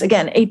Texas,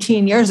 again,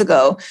 18 years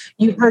ago,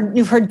 you've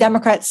heard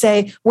Democrats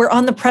say, we're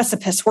on the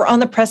precipice.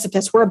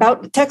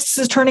 Texas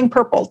is turning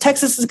purple.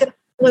 Texas is going to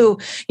be blue,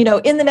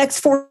 in the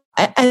next 4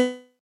 and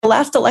the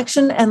last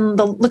election, and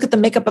look at the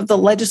makeup of the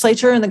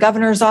legislature and the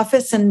governor's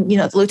office and,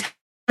 the lieutenant,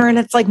 and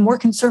it's like more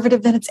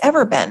conservative than it's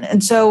ever been.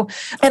 And so,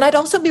 and I'd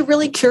also be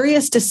really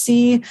curious to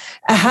see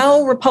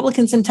how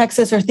Republicans in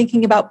Texas are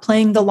thinking about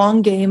playing the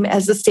long game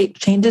as the state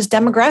changes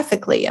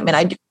demographically. I mean,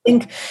 I do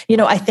think,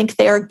 I think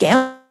they are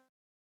gambling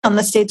on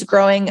the state's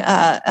growing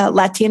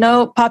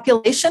Latino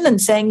population and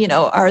saying,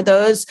 are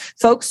those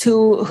folks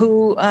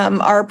who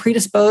are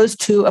predisposed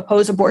to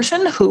oppose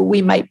abortion, who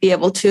we might be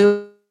able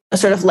to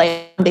sort of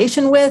lay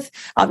foundation with.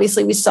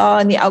 Obviously, we saw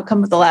in the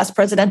outcome of the last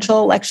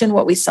presidential election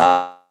what we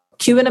saw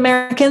Cuban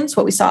Americans,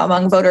 what we saw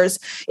among voters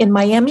in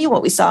Miami,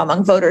 what we saw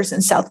among voters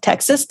in South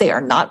Texas. They are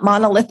not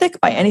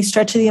monolithic by any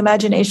stretch of the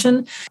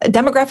imagination.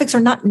 Demographics are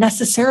not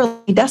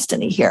necessarily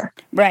destiny here.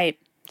 Right.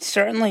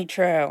 Certainly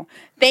true.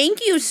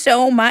 Thank you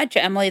so much,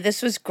 Emily.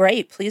 This was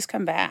great. Please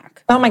come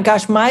back. Oh my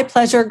gosh, my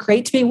pleasure.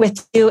 Great to be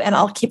with you, and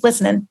I'll keep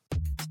listening.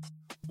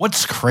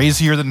 What's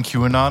crazier than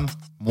QAnon?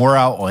 More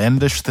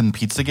outlandish than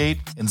Pizzagate?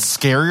 And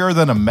scarier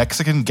than a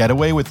Mexican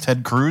getaway with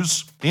Ted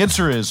Cruz? The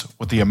answer is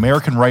what the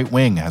American right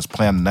wing has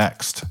planned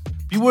next.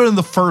 Be one of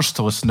the first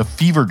to listen to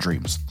Fever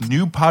Dreams, the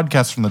new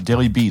podcast from the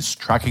Daily Beast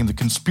tracking the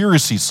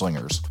conspiracy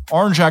slingers,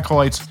 orange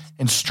acolytes,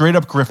 and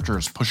straight-up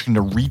grifters pushing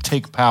to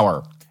retake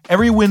power.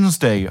 Every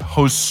Wednesday,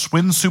 hosts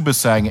Swin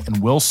Subasang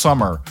and Will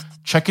Sommer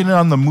check in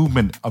on the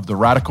movement of the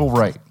radical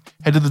right.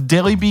 Head to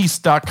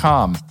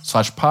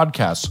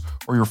thedailybeast.com/podcasts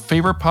or your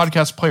favorite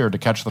podcast player to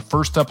catch the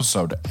first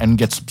episode and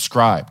get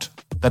subscribed.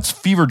 That's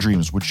Fever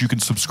Dreams, which you can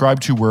subscribe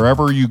to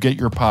wherever you get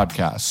your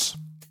podcasts.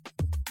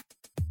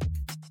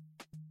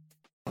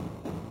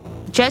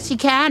 Jesse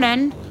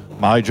Cannon.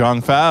 My John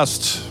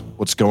Fast.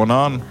 What's going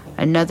on?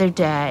 Another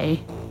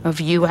day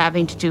of you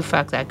having to do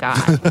fuck that guy.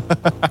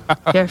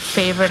 Your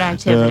favorite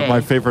activity.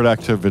 My favorite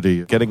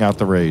activity, getting out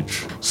the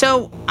rage.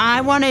 So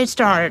I want to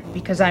start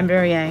because I'm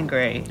very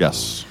angry.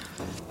 Yes,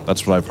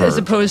 that's what I've heard. As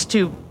opposed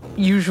to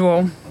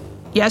usual.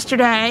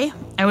 Yesterday,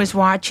 I was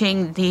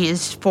watching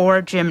these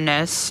 4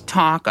 gymnasts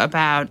talk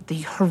about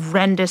the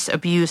horrendous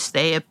abuse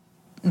they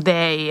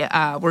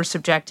were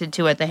subjected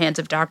to at the hands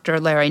of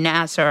Dr. Larry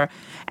Nassar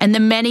and the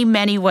many,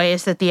 many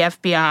ways that the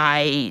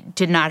FBI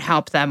did not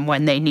help them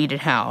when they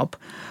needed help.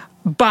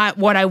 But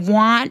what I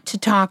want to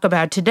talk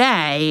about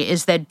today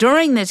is that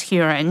during this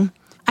hearing,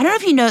 I don't know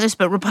if you know this,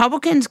 but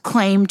Republicans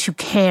claim to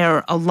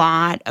care a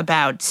lot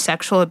about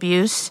sexual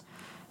abuse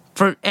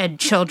for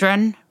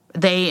children.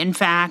 They, in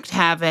fact,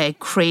 have a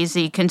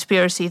crazy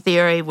conspiracy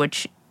theory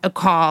which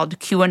called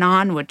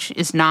QAnon, which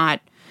is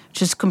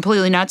just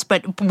completely nuts.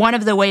 But one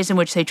of the ways in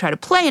which they try to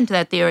play into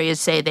that theory is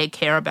say they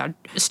care about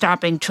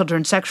stopping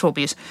children's sexual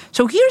abuse.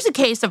 So here's a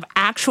case of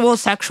actual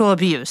sexual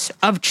abuse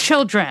of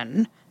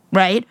children,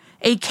 right?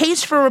 A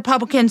case for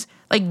Republicans,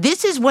 like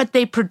this is what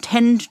they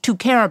pretend to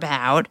care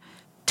about.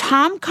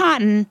 Tom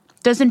Cotton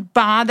doesn't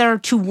bother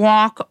to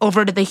walk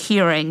over to the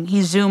hearing.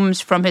 He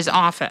Zooms from his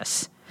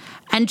office.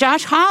 And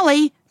Josh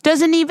Hawley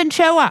doesn't even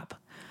show up.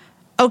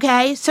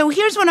 Okay, so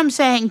here's what I'm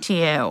saying to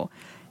you.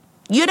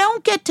 You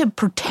don't get to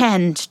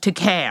pretend to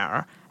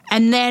care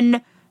and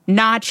then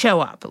not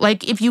show up.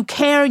 Like, if you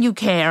care, you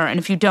care, and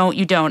if you don't,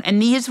 you don't. And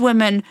these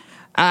women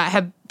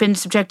have been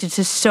subjected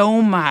to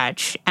so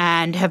much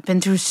and have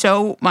been through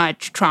so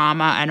much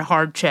trauma and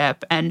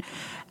hardship, and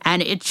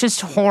it's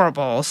just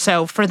horrible.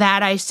 So for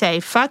that, I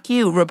say, fuck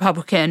you,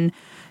 Republican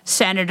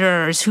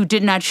senators who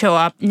did not show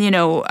up,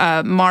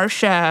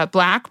 Marsha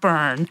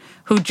Blackburn,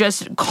 who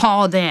just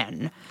called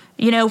in.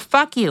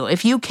 Fuck you.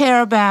 If you care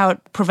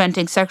about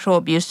preventing sexual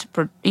abuse,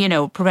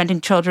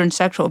 preventing children's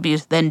sexual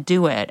abuse, then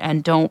do it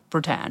and don't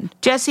pretend.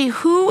 Jesse,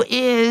 who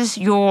is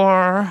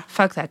your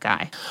fuck that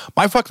guy?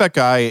 My fuck that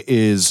guy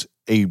is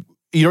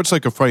it's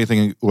like a funny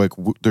thing. Like,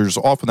 there's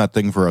often that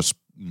thing for us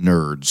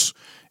nerds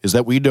is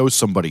that we know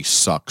somebody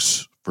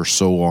sucks for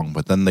so long,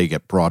 but then they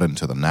get brought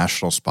into the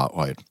national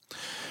spotlight.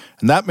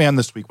 And that man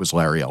this week was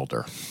Larry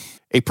Elder,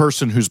 a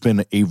person who's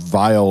been a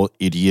vile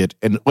idiot.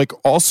 And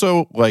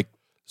also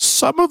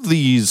some of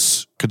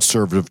these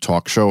conservative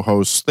talk show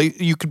hosts,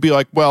 you could be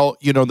like, well,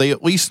 they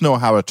at least know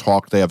how to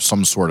talk. They have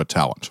some sort of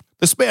talent.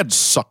 This man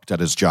sucked at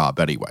his job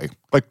anyway.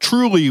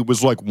 Truly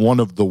was one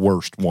of the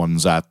worst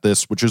ones at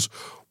this, which is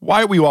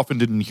why we often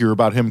didn't hear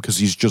about him, because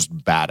he's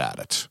just bad at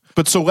it.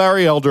 But so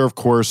Larry Elder, of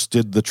course,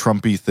 did the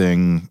Trumpy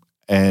thing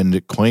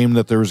and claimed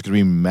that there was going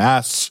to be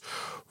mass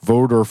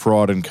voter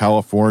fraud in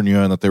California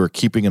and that they were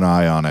keeping an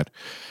eye on it.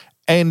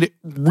 And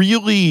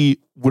really,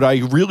 what I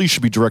really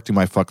should be directing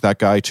my fuck that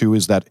guy to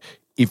is that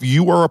if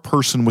you are a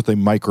person with a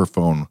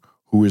microphone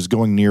who is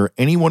going near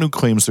anyone who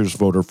claims there's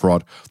voter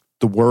fraud,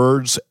 the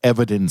words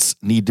evidence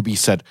need to be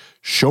said.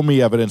 Show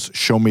me evidence,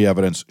 show me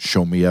evidence,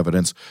 show me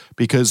evidence,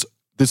 because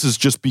this has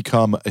just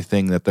become a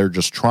thing that they're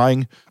just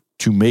trying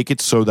to make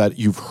it so that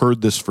you've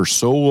heard this for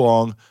so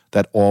long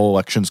that all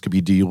elections could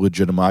be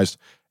delegitimized.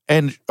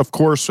 And of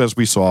course, as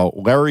we saw,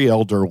 Larry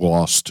Elder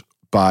lost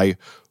by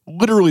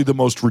literally the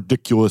most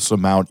ridiculous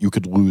amount you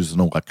could lose an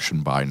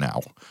election by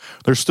now.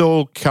 They're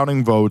still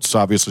counting votes,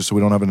 obviously, so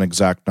we don't have an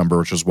exact number,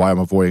 which is why I'm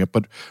avoiding it.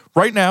 But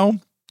right now,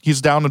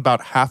 he's down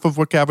about half of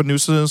what Gavin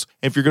Newsom is.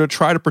 If you're going to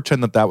try to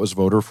pretend that was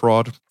voter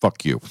fraud,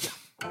 fuck you.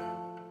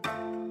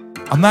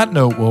 On that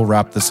note, we'll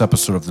wrap this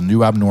episode of The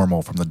New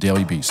Abnormal from The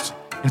Daily Beast.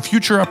 In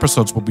future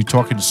episodes, we'll be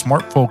talking to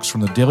smart folks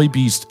from The Daily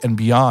Beast and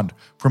beyond,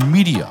 from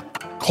media,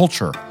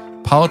 culture,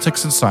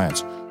 politics, and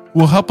science, who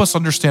will help us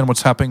understand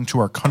what's happening to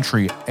our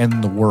country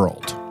and the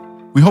world.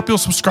 We hope you'll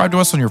subscribe to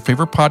us on your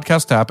favorite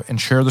podcast app and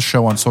share the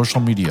show on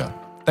social media.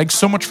 Thanks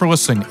so much for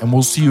listening, and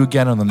we'll see you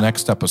again on the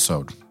next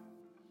episode.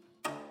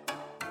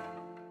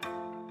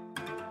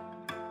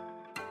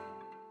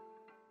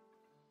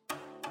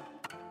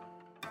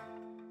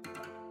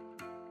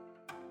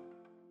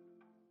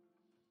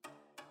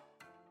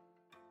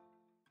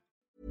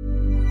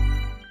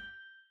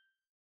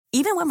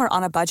 Even when we're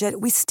on a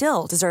budget, we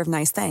still deserve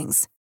nice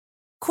things.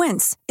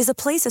 Quince is a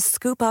place to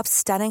scoop up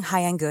stunning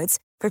high-end goods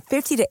for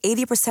 50 to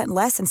 80%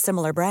 less than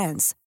similar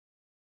brands.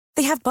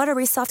 They have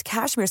buttery soft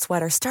cashmere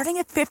sweaters starting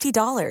at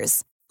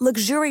 $50,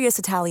 luxurious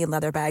Italian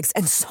leather bags,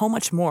 and so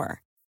much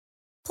more.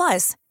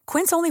 Plus,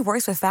 Quince only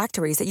works with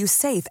factories that use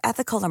safe,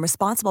 ethical, and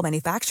responsible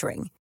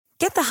manufacturing.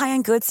 Get the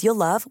high-end goods you'll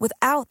love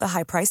without the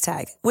high price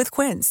tag with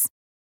Quince.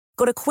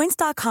 Go to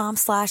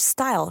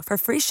quince.com/style for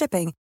free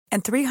shipping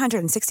and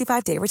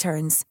 365-day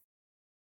returns.